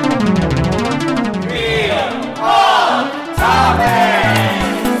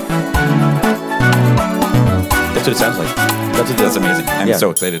 That's what it sounds like. That's amazing. I'm so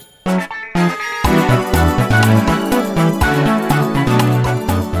excited.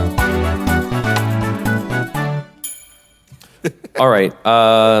 All right.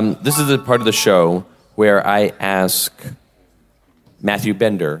 This is the part of the show where I ask Matthew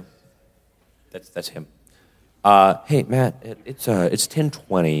Bender. That's him. Hey, Matt, it's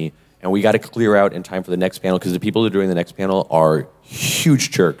 10:20, and we got to clear out in time for the next panel because the people who are doing the next panel are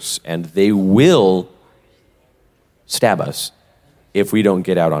huge jerks, and they will stab us if we don't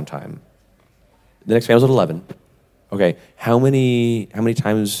get out on time. The next panel's at 11. Okay. How many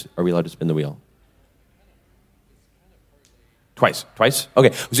times are we allowed to spin the wheel? Twice?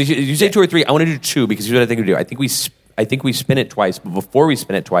 Okay. So you say 2 or 3. I want to do 2 because here's what I think we do. I think we spin it twice, but before we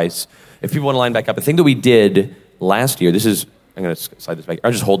spin it twice, if people want to line back up, the thing that we did last year, I'm going to slide this back.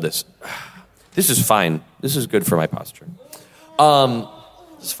 I'll just hold this. This is fine. This is good for my posture.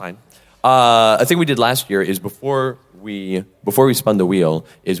 This is fine. A thing we did last year is before we spun the wheel,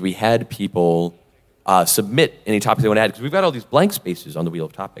 is we had people submit any topic they want to add because we've got all these blank spaces on the wheel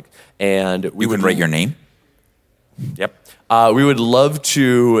of topic, and we would write your name. Yep. We would love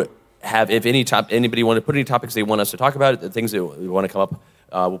to have, if anybody want to put any topics they want us to talk about, the things that we want to come up,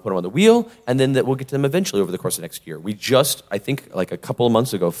 we'll put them on the wheel, and then we'll get to them eventually over the course of next year. We just, I think, like a couple of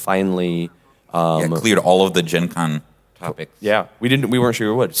months ago, finally Cleared all of the Gen Con topics. Yeah, we weren't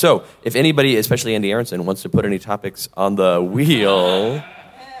sure we would. So if anybody, especially Andy Aronson, wants to put any topics on the wheel,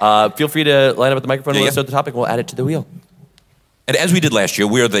 feel free to line up at the microphone and let us know the topic. We'll add it to the wheel. And as we did last year,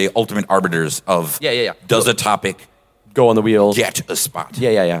 we are the ultimate arbiters of does a topic go on the wheel, get a spot.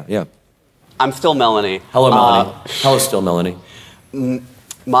 Yeah. I'm still Melanie. Hello, Melanie. Hello, still Melanie.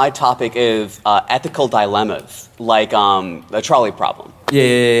 My topic is ethical dilemmas, like the trolley problem.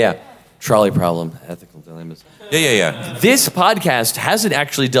 Yeah. Trolley problem, ethical dilemmas. Yeah. This podcast hasn't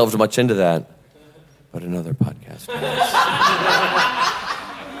actually delved much into that, but another podcast has.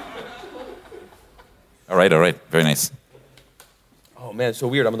 All right. Very nice. Oh, man, it's so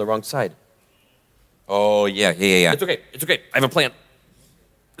weird. I'm on the wrong side. Oh, yeah. It's okay. I have a plan.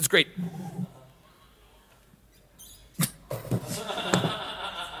 It's great.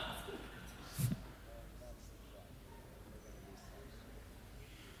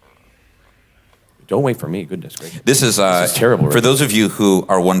 Don't wait for me. Goodness gracious. This is terrible. For those of you who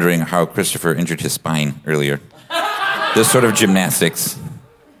are wondering how Christopher injured his spine earlier, this sort of gymnastics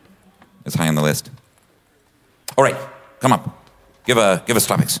is high on the list. All right, come up. Give us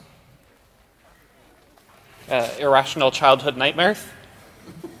topics. Irrational childhood nightmares.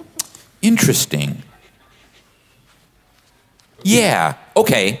 Interesting. Yeah.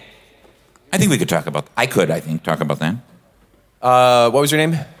 Okay. I think we could talk about. I think talk about that. What was your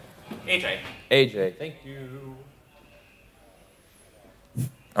name? AJ. Thank you.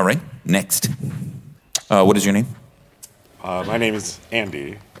 All right. Next. What is your name? My name is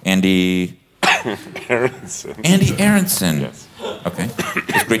Andy. Andy. Aronson. Andy Aronson. Yes. Okay.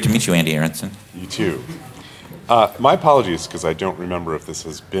 It's great to meet you, Andy Aronson. You too. My apologies, because I don't remember if this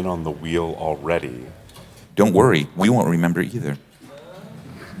has been on the wheel already. Don't worry. We won't remember either.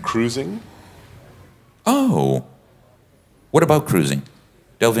 Cruising? Oh. What about cruising?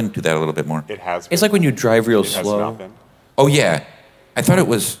 Delve into that a little bit more. It has been. It's like when you drive real It has slow. not been. Oh, yeah. I thought it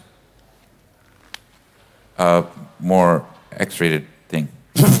was a more X-rated thing.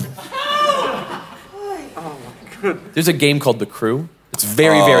 There's a game called The Crew. It's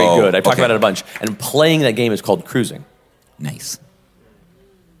very, very good. I've talked about it a bunch. And playing that game is called cruising. Nice.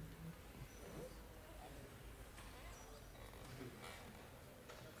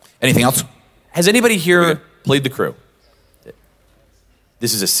 Anything else? Has anybody here played The Crew?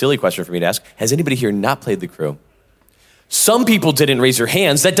 This is a silly question for me to ask. Has anybody here not played The Crew? Some people didn't raise their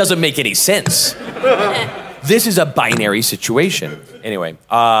hands. That doesn't make any sense. This is a binary situation. Anyway,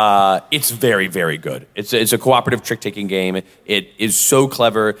 it's very, very good. It's a cooperative trick-taking game. It is so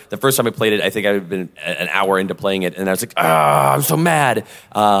clever. The first time I played it, I think I'd been an hour into playing it, and I was like, I'm so mad.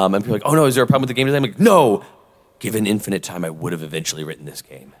 And people are like, oh no, is there a problem with the game design? I'm like, no. Given infinite time, I would have eventually written this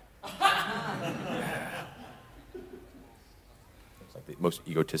game. It's like the most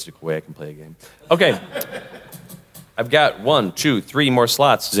egotistical way I can play a game. Okay. I've got 1, 2, 3 more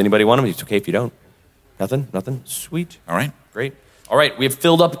slots. Does anybody want them? It's okay if you don't. Nothing? Sweet. All right. Great. All right, we have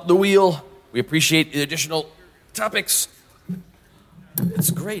filled up the wheel. We appreciate the additional topics.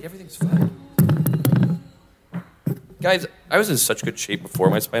 It's great. Everything's fine. Guys, I was in such good shape before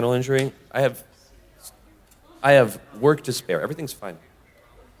my spinal injury. I have work to spare. Everything's fine.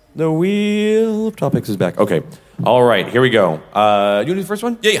 The wheel of topics is back. Okay. All right, here we go. You want to do the first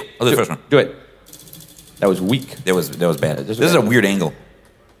one? Yeah. I'll do the first one. Do it. That was weak. That was bad. This is a weird angle.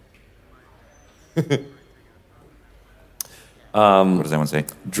 What does that one say?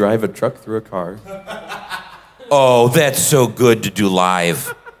 Drive a truck through a car. Oh, that's so good to do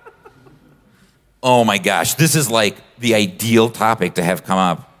live. Oh my gosh, this is like the ideal topic to have come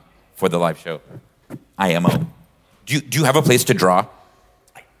up for the live show. IMO. Do you have a place to draw?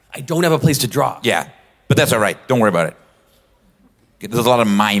 I don't have a place to draw. Yeah, but that's all right. Don't worry about it. There's a lot of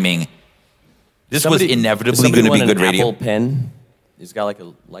miming. This was inevitably going to be good radio. Apple Pen. It's got like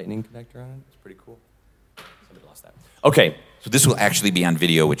a lightning connector on it. It's pretty cool. Somebody lost that. Okay. So this will actually be on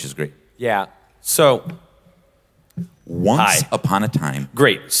video, which is great. Yeah. So. Once upon a time.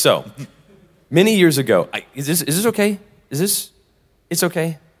 Great. So, many years ago. Is this okay? It's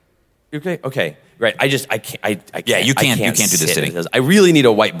okay? You okay? Okay. Right. I can't. Yeah, you can't do this sitting. I really need a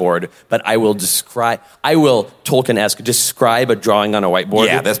whiteboard, but I will Tolkien-esque describe a drawing on a whiteboard.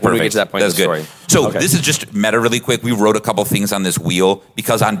 Yeah, that's perfect. When we get to that point that's in the good. story. So this is just meta really quick. We wrote a couple things on this wheel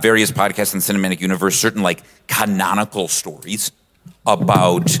because on various podcasts in Cinematic Universe, certain like canonical stories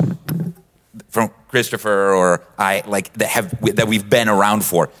about from Christopher or I like that we've been around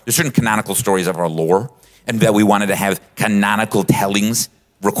for. There's certain canonical stories of our lore, and that we wanted to have canonical tellings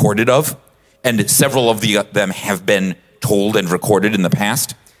recorded of. And several of them have been told and recorded in the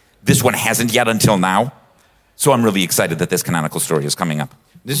past. This one hasn't yet until now. So I'm really excited that this canonical story is coming up.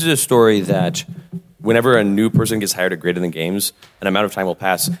 This is a story that whenever a new person gets hired at Greater Than Games, an amount of time will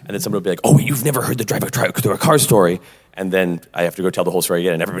pass, and then somebody will be like, oh, you've never heard the drive through a car story. And then I have to go tell the whole story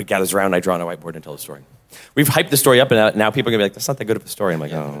again, and everybody gathers around, and I draw on a whiteboard and tell the story. We've hyped the story up, and now people are going to be like, that's not that good of a story. I'm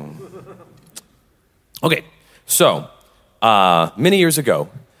like, oh. Okay, so many years ago,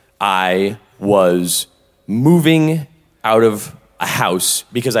 I was moving out of a house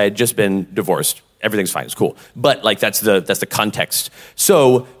because I had just been divorced. Everything's fine, it's cool. But like that's the context.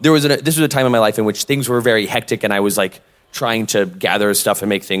 So this was a time in my life in which things were very hectic, and I was like trying to gather stuff and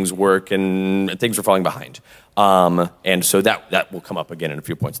make things work, and things were falling behind. And so that will come up again in a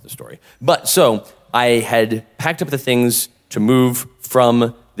few points of the story. But so I had packed up the things to move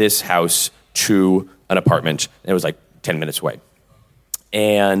from this house to an apartment, and it was like 10 minutes away.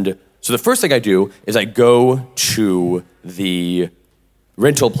 And so the first thing I do is I go to the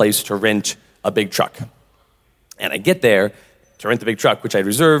rental place to rent a big truck. And I get there to rent the big truck, which I'd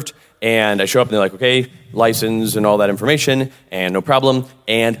reserved, and I show up and they're like, okay, license and all that information, and no problem,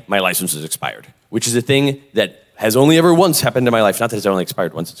 and my license is expired, which is a thing that has only ever once happened in my life. Not that it's only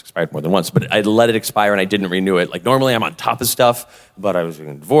expired once, it's expired more than once, but I let it expire and I didn't renew it. Like normally I'm on top of stuff, but I was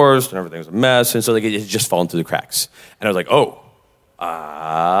getting divorced and everything was a mess, and so like, it just fallen through the cracks. And I was like,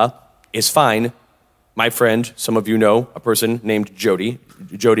 it's fine. My friend, some of you know, a person named Jody.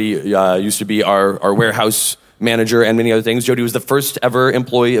 Jody used to be our warehouse manager and many other things. Jody was the first ever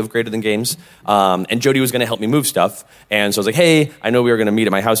employee of Greater Than Games. And Jody was going to help me move stuff. And so I was like, hey, I know we were going to meet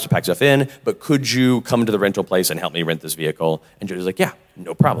at my house to pack stuff in, but could you come to the rental place and help me rent this vehicle? And Jody was like, yeah,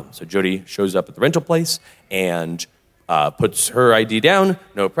 no problem. So Jody shows up at the rental place and puts her ID down,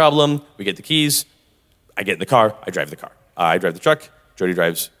 no problem. We get the keys. I get in the car. I drive the car. I drive the truck. Jody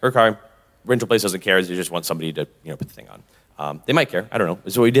drives her car. Rental place doesn't care. They just want somebody to put the thing on. They might care. I don't know.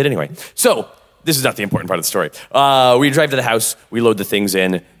 This is what we did anyway. So this is not the important part of the story. We drive to the house. We load the things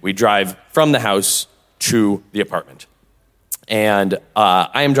in. We drive from the house to the apartment. And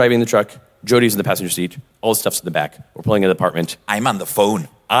I am driving the truck. Jody's in the passenger seat. All the stuff's in the back. We're pulling in the apartment. I'm on the phone.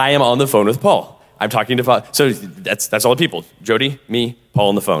 I am on the phone with Paul. I'm talking to Paul. So that's all the people. Jody, me, Paul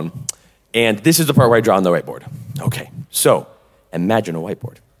on the phone. And this is the part where I draw on the whiteboard. Okay, so imagine a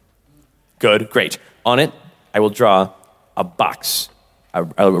whiteboard. Good, great. On it, I will draw a box,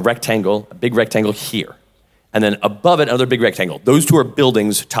 a rectangle, a big rectangle here. And then above it, another big rectangle. Those two are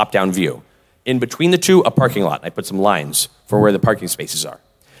buildings, top-down view. In between the two, a parking lot. I put some lines for where the parking spaces are.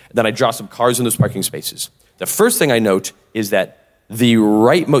 And then I draw some cars in those parking spaces. The first thing I note is that the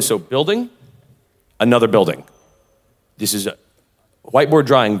rightmost, so building, another building. This is a whiteboard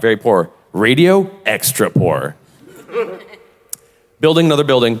drawing, very poor. Radio, extra poor. Building, another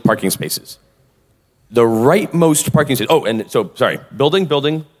building, parking spaces. The rightmost parking space,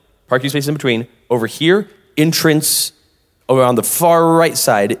 building, parking space in between. Over here, entrance, over on the far right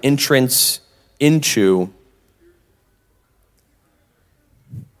side, entrance into,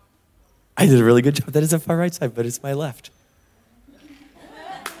 I did a really good job. That is the far right side, but it's my left.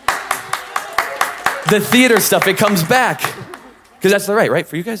 The theater stuff, it comes back. Because that's the right?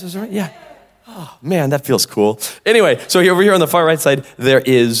 For you guys, that's the right? Yeah. Oh, man, that feels cool. Anyway, so over here on the far right side, there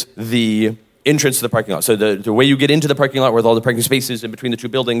is the entrance to the parking lot. So the way you get into the parking lot with all the parking spaces in between the two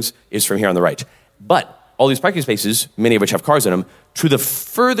buildings is from here on the right. But all these parking spaces, many of which have cars in them, to the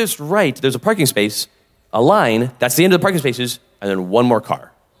furthest right, there's a parking space, a line, that's the end of the parking spaces, and then one more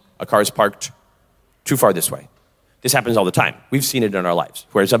car. A car is parked too far this way. This happens all the time. We've seen it in our lives,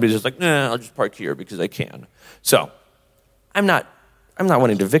 where somebody's just like, nah, I'll just park here because I can. So I'm not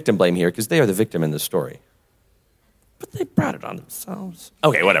wanting to victim blame here because they are the victim in this story. But they brought it on themselves.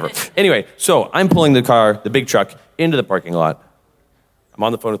 Okay, whatever. Anyway, so I'm pulling the car, the big truck, into the parking lot. I'm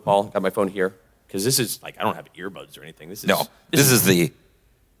on the phone with Paul. Got my phone here. Because this is like, I don't have earbuds or anything. This is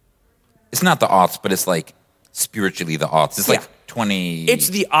it's not the aughts, but it's like spiritually the aughts. It's like 20. It's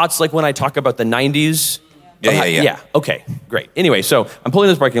the aughts like when I talk about the 90s. Yeah. Okay, great. Anyway, so I'm pulling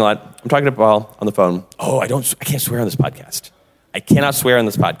this parking lot. I'm talking to Paul on the phone. Oh, I can't swear on this podcast. I cannot swear on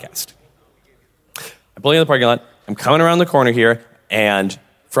this podcast. I'm pulling in the parking lot. I'm coming around the corner here, and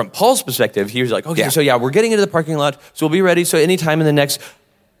from Paul's perspective, he was like, okay, so we're getting into the parking lot, so we'll be ready. So anytime in the next,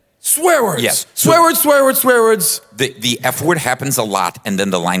 swear words. Yes. Swear words. The F word happens a lot, and then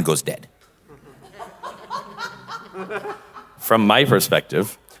the line goes dead. From my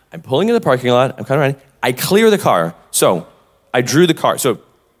perspective, I'm pulling in the parking lot. I'm coming around. I clear the car. So I drew the car. So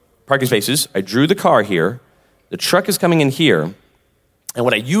parking spaces. I drew the car here. The truck is coming in here. And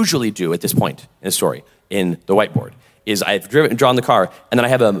what I usually do at this point in the story, in the whiteboard, is I've drawn the car, and then I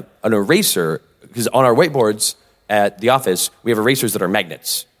have an eraser, because on our whiteboards at the office, we have erasers that are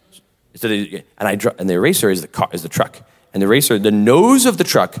magnets. So and the eraser is the truck. And the racer, the nose of the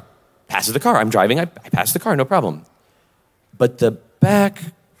truck passes the car. I'm driving, I pass the car, no problem. But the back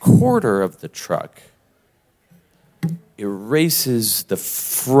quarter of the truck erases the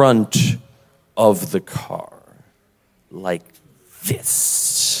front of the car like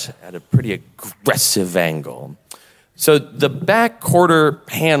this at a pretty aggressive angle. So the back quarter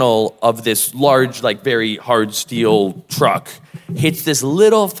panel of this large, like very hard steel truck hits this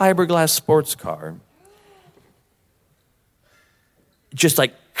little fiberglass sports car. Just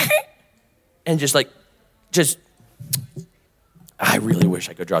like, and just, I really wish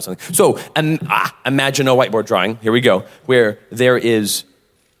I could draw something. So imagine a whiteboard drawing, here we go, where there is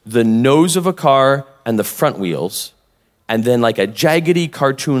the nose of a car and the front wheels, and then like a jaggedy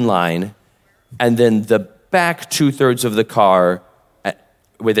cartoon line, and then the back 2/3 of the car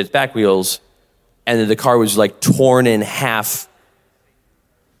with its back wheels, and then the car was like torn in half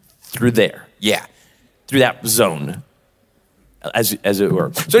through there. Yeah. Through that zone, as it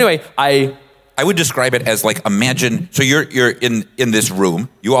were. So anyway, I would describe it as like, imagine, so you're in this room,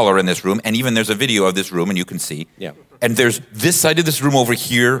 you all are in this room, and even there's a video of this room and you can see. Yeah. And there's this side of this room over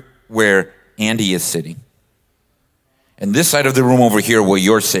here where Andy is sitting. And this side of the room over here where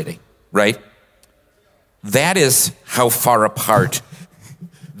you're sitting, right? That is how far apart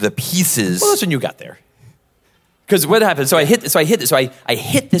the pieces. Well, that's when you got there. Because what happened? So I hit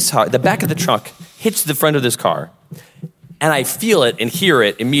this hard. The back of the truck hits the front of this car, and I feel it and hear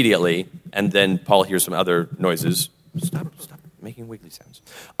it immediately. And then Paul hears some other noises. Stop making wiggly sounds.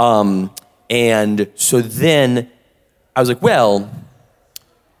 And so then I was like, well,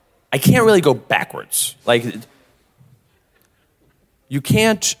 I can't really go backwards. Like, you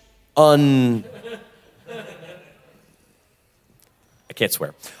can't I can't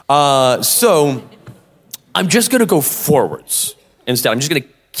swear. So I'm just going to go forwards instead. I'm just going to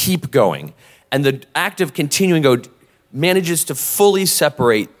keep going. And the act of continuing to go manages to fully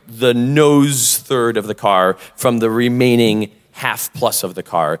separate the nose third of the car from the remaining half plus of the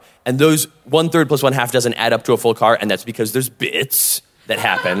car. And those 1/3 plus 1/2 doesn't add up to a full car, and that's because there's bits that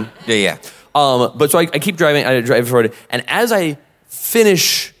happen. Yeah. But so I keep driving, I drive forward, and as I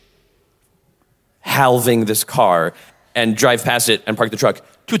finish halving this car and drive past it and park the truck,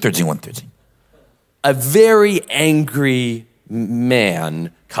 2/3 and 1/3. A very angry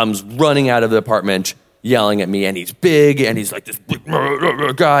man comes running out of the apartment yelling at me, and he's big, and he's like this big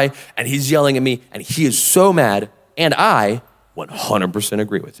guy, and he's yelling at me, and he is so mad, and I 100%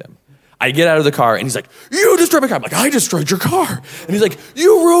 agree with him. I get out of the car, and he's like, you destroyed my car. I'm like, I destroyed your car. And he's like,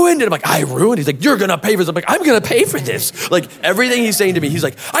 you ruined it. I'm like, I ruined it. He's like, you're going to pay for this. I'm like, I'm going to pay for this. Like, everything he's saying to me, he's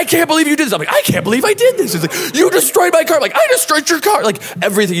like, I can't believe you did this. I'm like, I can't believe I did this. He's like, you destroyed my car. I'm like, I destroyed your car. Like,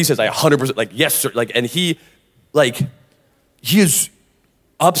 everything he says, I 100%, like, yes, sir. Like, and he is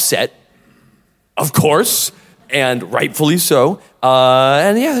upset, of course, and rightfully so.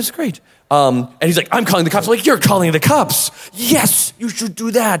 And yeah, that's great. And he's like, I'm calling the cops. I'm like, you're calling the cops. Yes, you should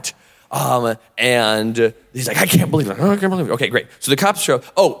do that. And he's like, I can't believe it. I can't believe it. Okay, great. So the cops show.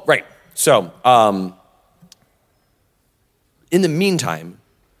 Oh, right. So in the meantime,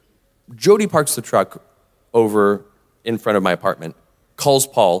 Jody parks the truck over in front of my apartment, calls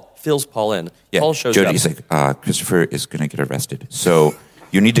Paul, fills Paul in. Yeah, Paul shows Jody's up. like, Christopher is going to get arrested. So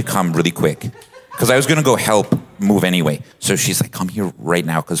you need to come really quick. Because I was going to go help move anyway. So she's like, come here right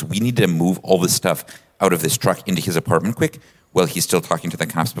now because we need to move all this stuff out of this truck into his apartment quick while he's still talking to the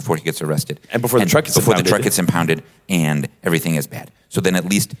cops before he gets arrested. And before the truck gets impounded and everything is bad. So then at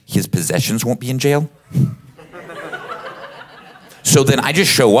least his possessions won't be in jail. So then I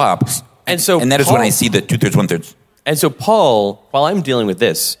just show up. And that is when I see the 2/3, 1/3. And so Paul, while I'm dealing with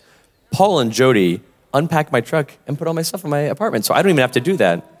this, Paul and Jody unpack my truck and put all my stuff in my apartment. So I don't even have to do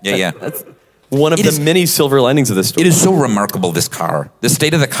that. That's one of the many silver linings of this story. It is so remarkable, this car. The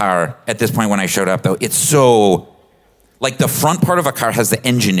state of the car at this point when I showed up, though, it's so... Like, the front part of a car has the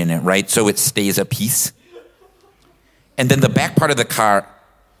engine in it, right? So it stays a piece. And then the back part of the car...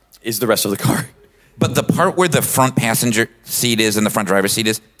 is the rest of the car. But the part where the front passenger seat is and the front driver's seat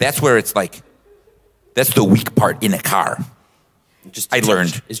is, that's where it's like... That's the weak part in a car. I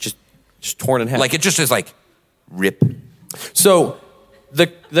learned. It's just torn in half. Like, it just is like, rip. So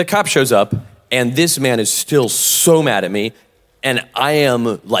the cop shows up, and this man is still so mad at me, and I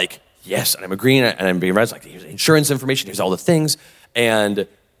am like, yes, and I'm agreeing, and I'm being like, here's insurance information, here's all the things, and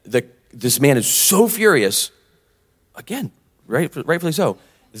this man is so furious, again, rightfully so,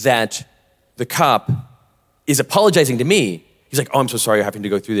 that the cop is apologizing to me. He's like, oh, I'm so sorry you're having to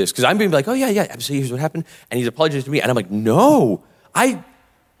go through this, because I'm being like, oh yeah, absolutely, here's what happened, and he's apologizing to me, and I'm like, no, I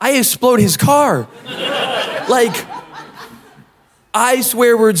explode his car. Like, I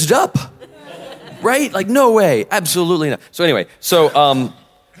swear words up. Right? Like, no way. Absolutely not. So anyway,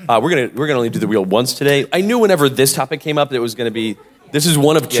 we're gonna only do the wheel once today. I knew whenever this topic came up that it was gonna be. This is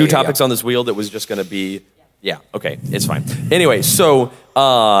one of two topics on this wheel that was just gonna be. Yeah. Okay. It's fine. Anyway, so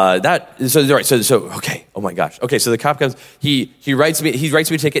okay. Oh my gosh. Okay. So the cop comes. He writes me a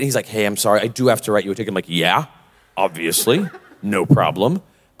ticket. And he's like, "Hey, I'm sorry. I do have to write you a ticket." I'm like, "Yeah, obviously, no problem."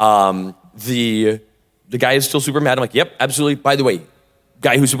 The guy is still super mad. I'm like, "Yep, absolutely." By the way,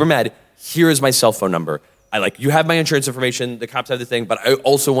 guy who's super mad. Here is my cell phone number. You have my insurance information, the cops have the thing, but I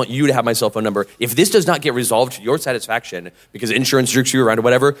also want you to have my cell phone number. If this does not get resolved to your satisfaction, because insurance jerks you around or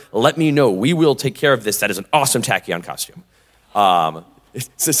whatever, let me know. We will take care of this. That is an awesome Tachyon costume.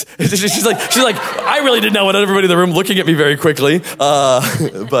 She's like, I really didn't know what everybody in the room looking at me very quickly.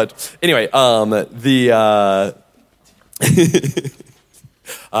 But anyway, come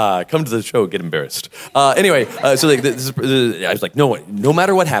to the show, get embarrassed. Anyway, I was like, no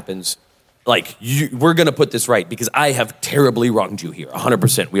matter what happens, we're going to put this right because I have terribly wronged you here.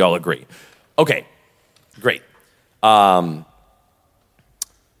 100%. We all agree. Okay. Great.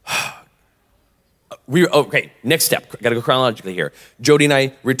 Okay. Next step. Got to go chronologically here. Jody and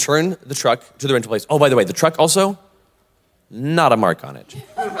I return the truck to the rental place. Oh, by the way, the truck also, not a mark on it.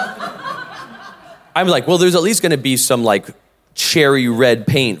 I'm like, well, there's at least going to be some cherry red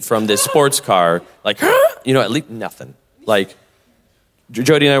paint from this sports car. At least nothing.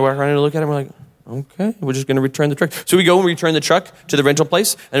 Jody and I walk around and look at him. We're like, okay, we're just going to return the truck. So we go and return the truck to the rental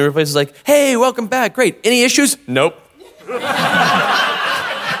place, and the rental place is like, hey, welcome back. Great. Any issues? Nope.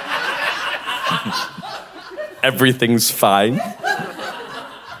 Everything's fine.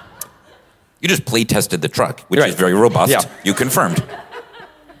 You just play tested the truck, which is very robust. Yeah. You confirmed.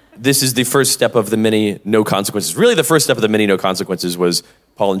 This is the first step of the many no consequences. Really, the first step of the many no consequences was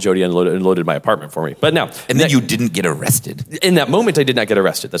Paul and Jody unloaded my apartment for me. But now... And then you didn't get arrested. In that moment, I did not get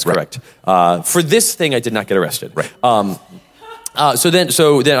arrested. That's correct. For this thing, I did not get arrested. Right. So then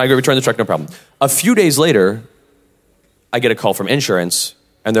I go return the truck, no problem. A few days later, I get a call from insurance,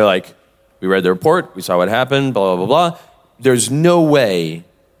 and they're like, we read the report, we saw what happened, blah, blah, blah, blah. There's no way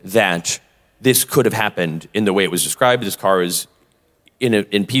that this could have happened in the way it was described. This car is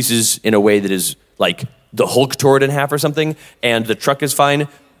in pieces in a way that is like the Hulk tore it in half or something, and the truck is fine.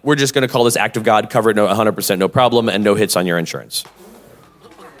 We're just going to call this act of God, cover it 100%, no problem, and no hits on your insurance.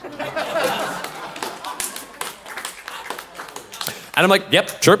 And I'm like,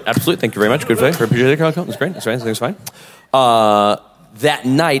 yep, sure, absolutely, thank you very much, good play, appreciate it, Carl, that's great, that's fine, everything's fine. That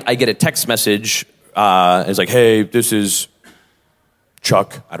night, I get a text message, it's like, hey, this is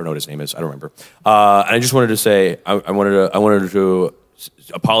Chuck, I don't know what his name is, I don't remember. And I just wanted to say, I wanted to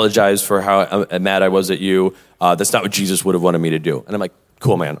apologize for how mad I was at you. That's not what Jesus would have wanted me to do. And I'm like,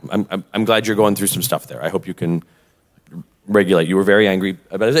 cool, man. I'm glad you're going through some stuff there. I hope you can regulate. You were very angry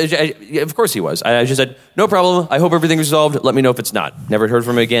about it. Of course he was. I just said, no problem. I hope everything's resolved. Let me know if it's not. Never heard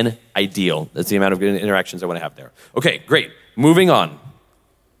from him again. Ideal. That's the amount of good interactions I want to have there. Okay, great. Moving on.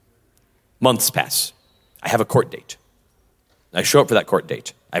 Months pass. I have a court date. I show up for that court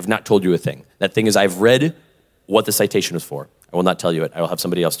date. I've not told you a thing. That thing is I've read what the citation was for. I will not tell you it. I will have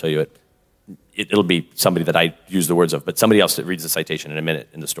somebody else tell you it. It'll be somebody that I use the words of, but somebody else that reads the citation in a minute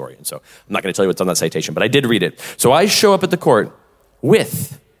in the story. And so I'm not going to tell you what's on that citation, but I did read it. So I show up at the court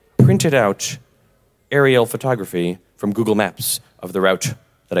with printed out aerial photography from Google Maps of the route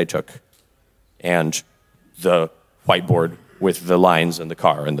that I took and the whiteboard with the lines and the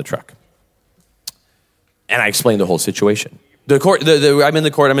car and the truck. And I explained the whole situation. The court, I'm in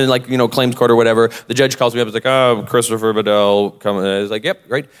the court, I'm in claims court or whatever. The judge calls me up, he's like, oh, Christopher Bedell, come. And I was like, yep,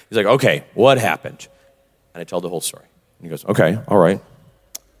 great. He's like, okay, what happened? And I tell the whole story. And he goes, okay, all right.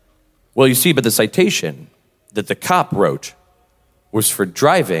 Well, you see, but the citation that the cop wrote was for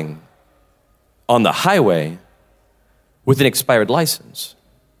driving on the highway with an expired license.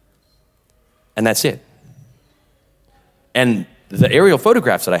 And that's it. And the aerial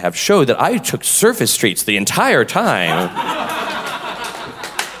photographs that I have show that I took surface streets the entire time.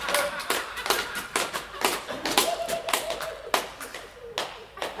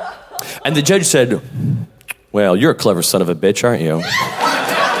 And the judge said, well, you're a clever son of a bitch, aren't you?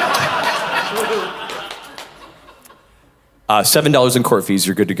 $7 in court fees,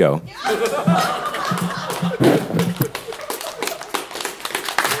 you're good to go.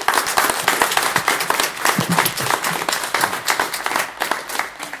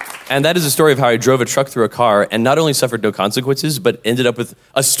 And that is a story of how I drove a truck through a car and not only suffered no consequences, but ended up with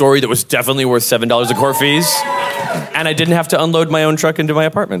a story that was definitely worth $7 in court fees. And I didn't have to unload my own truck into my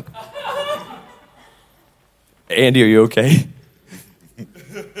apartment. Andy, are you okay?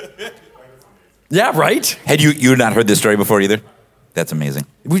 Yeah, right? Had you not heard this story before either? That's amazing.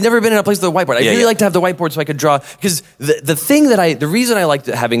 We've never been in a place with a whiteboard. I'd really like to have the whiteboard so I could draw. Because the reason I like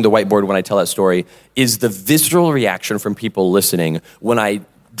having the whiteboard when I tell that story is the visceral reaction from people listening when I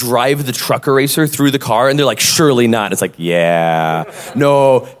drive the truck eraser through the car and they're like, surely not. It's like, yeah.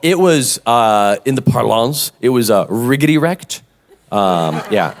 No, it was, in the parlance, it was riggedy-wrecked.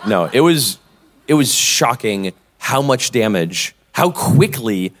 It was shocking how much damage, how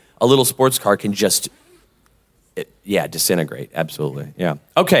quickly a little sports car can just, disintegrate. Absolutely. Yeah.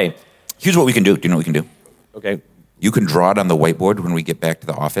 Okay. Here's what we can do. Do you know what we can do? Okay. You can draw it on the whiteboard when we get back to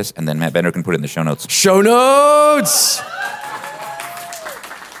the office, and then Matt Bender can put it in the show notes. Show notes!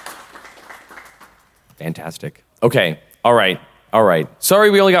 Fantastic. Okay. All right. Sorry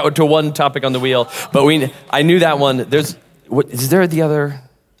we only got to one topic on the wheel, but I knew that one. Is there the other?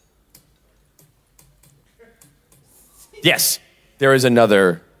 Yes. There is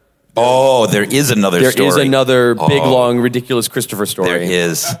another. Oh, there is another story. There is another big, long, ridiculous Christopher story. There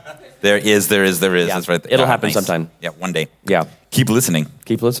is. Yeah, that's right. It'll happen sometime. Yeah, one day. Yeah. Keep listening.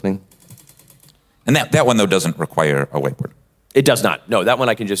 And that one, though, doesn't require a whiteboard. It does not. No, that one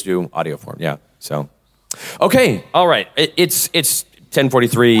I can just do audio form. Yeah. So, okay. All right. It's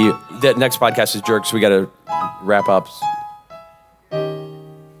 10:43. The next podcast is Jerks. We got to wrap up.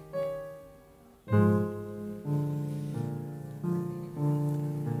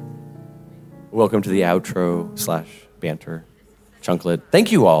 Welcome to the outro/banter chunklet.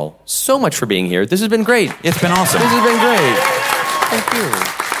 Thank you all so much for being here. This has been great. It's been awesome. This has been great. Thank you.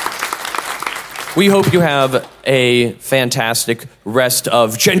 We hope you have a fantastic rest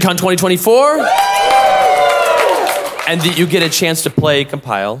of Gen Con 2024. And that you get a chance to play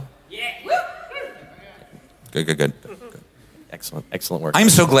Compile. Good. Excellent work. I'm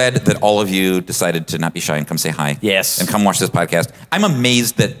so glad that all of you decided to not be shy and come say hi. Yes. And come watch this podcast. I'm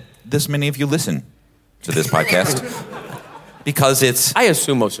amazed that this many of you listen to this podcast. Because it's... I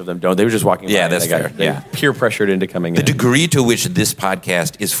assume most of them don't. They were just walking by. Yeah, that's fair. They peer pressured into coming in. The degree to which this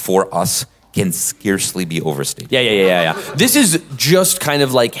podcast is for us can scarcely be overstated. Yeah. This is just kind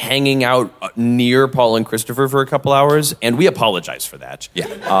of like hanging out near Paul and Christopher for a couple hours, and we apologize for that. Yeah.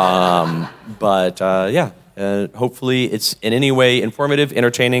 Hopefully it's in any way informative,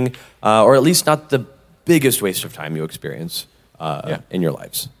 entertaining, or at least not the biggest waste of time you experience in your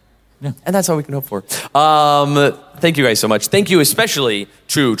lives. Yeah. And that's all we can hope for. Thank you guys so much. Thank you especially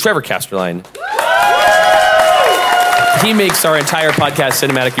to Trevor Casterline. He makes our entire podcast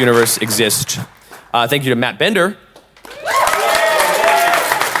cinematic universe exist. Thank you to Matt Bender.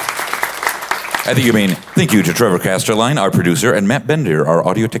 I think you mean thank you to Trevor Casterline, our producer, and Matt Bender, our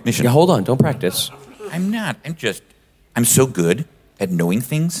audio technician. Yeah, hold on. Don't practice. I'm not. I'm so good at knowing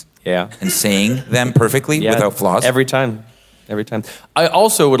things. Yeah. And saying them perfectly without flaws. Every time. I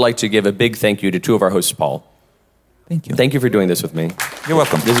also would like to give a big thank you to two of our hosts, Paul. Thank you. Thank you for doing this with me. You're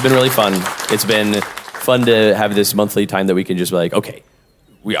welcome. This has been really fun. It's been fun to have this monthly time that we can just be like, okay,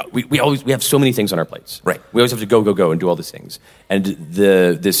 we have so many things on our plates. Right. We always have to go and do all these things. And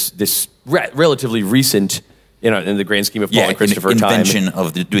this relatively recent, in the grand scheme of Paul and Christopher invention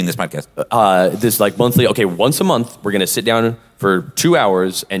of doing this podcast. This like monthly, once a month, we're going to sit down for 2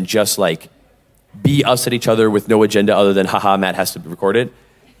 hours and just like be us at each other with no agenda other than, haha, Matt has to record it.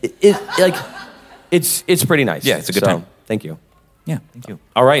 It's pretty nice. Yeah, it's a good time. Thank you. Yeah, thank you.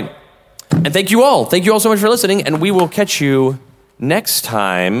 All right. And thank you all. Thank you all so much for listening, and we will catch you next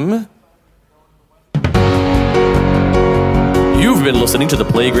time. You've been listening to the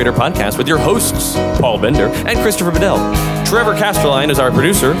Play Greater podcast with your hosts, Paul Bender and Christopher Bedell. Trevor Casterline is our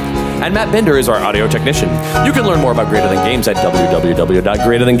producer, and Matt Bender is our audio technician. You can learn more about Greater Than Games at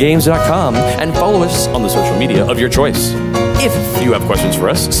www.greaterthangames.com and follow us on the social media of your choice. If you have questions for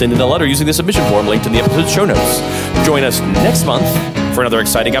us, send in a letter using the submission form linked in the episode's show notes. Join us next month for another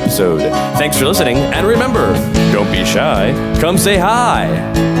exciting episode. Thanks for listening, and remember, don't be shy, come say hi.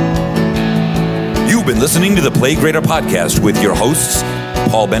 You've been listening to the Play Greater podcast with your hosts,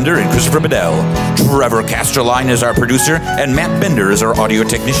 Paul Bender and Christopher Bedell. Trevor Casterline is our producer, and Matt Bender is our audio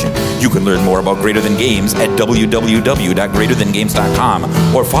technician. You can learn more about Greater Than Games at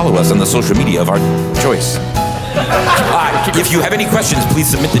www.greaterthangames.com or follow us on the social media of our choice. If you have any questions, please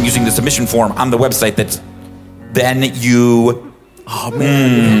submit them using the submission form on the website. Then you... Oh,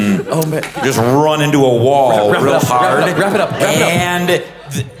 man. Just run into a wall real hard. Wrap it up. And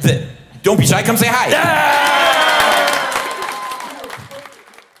don't be shy, come say hi. Yeah!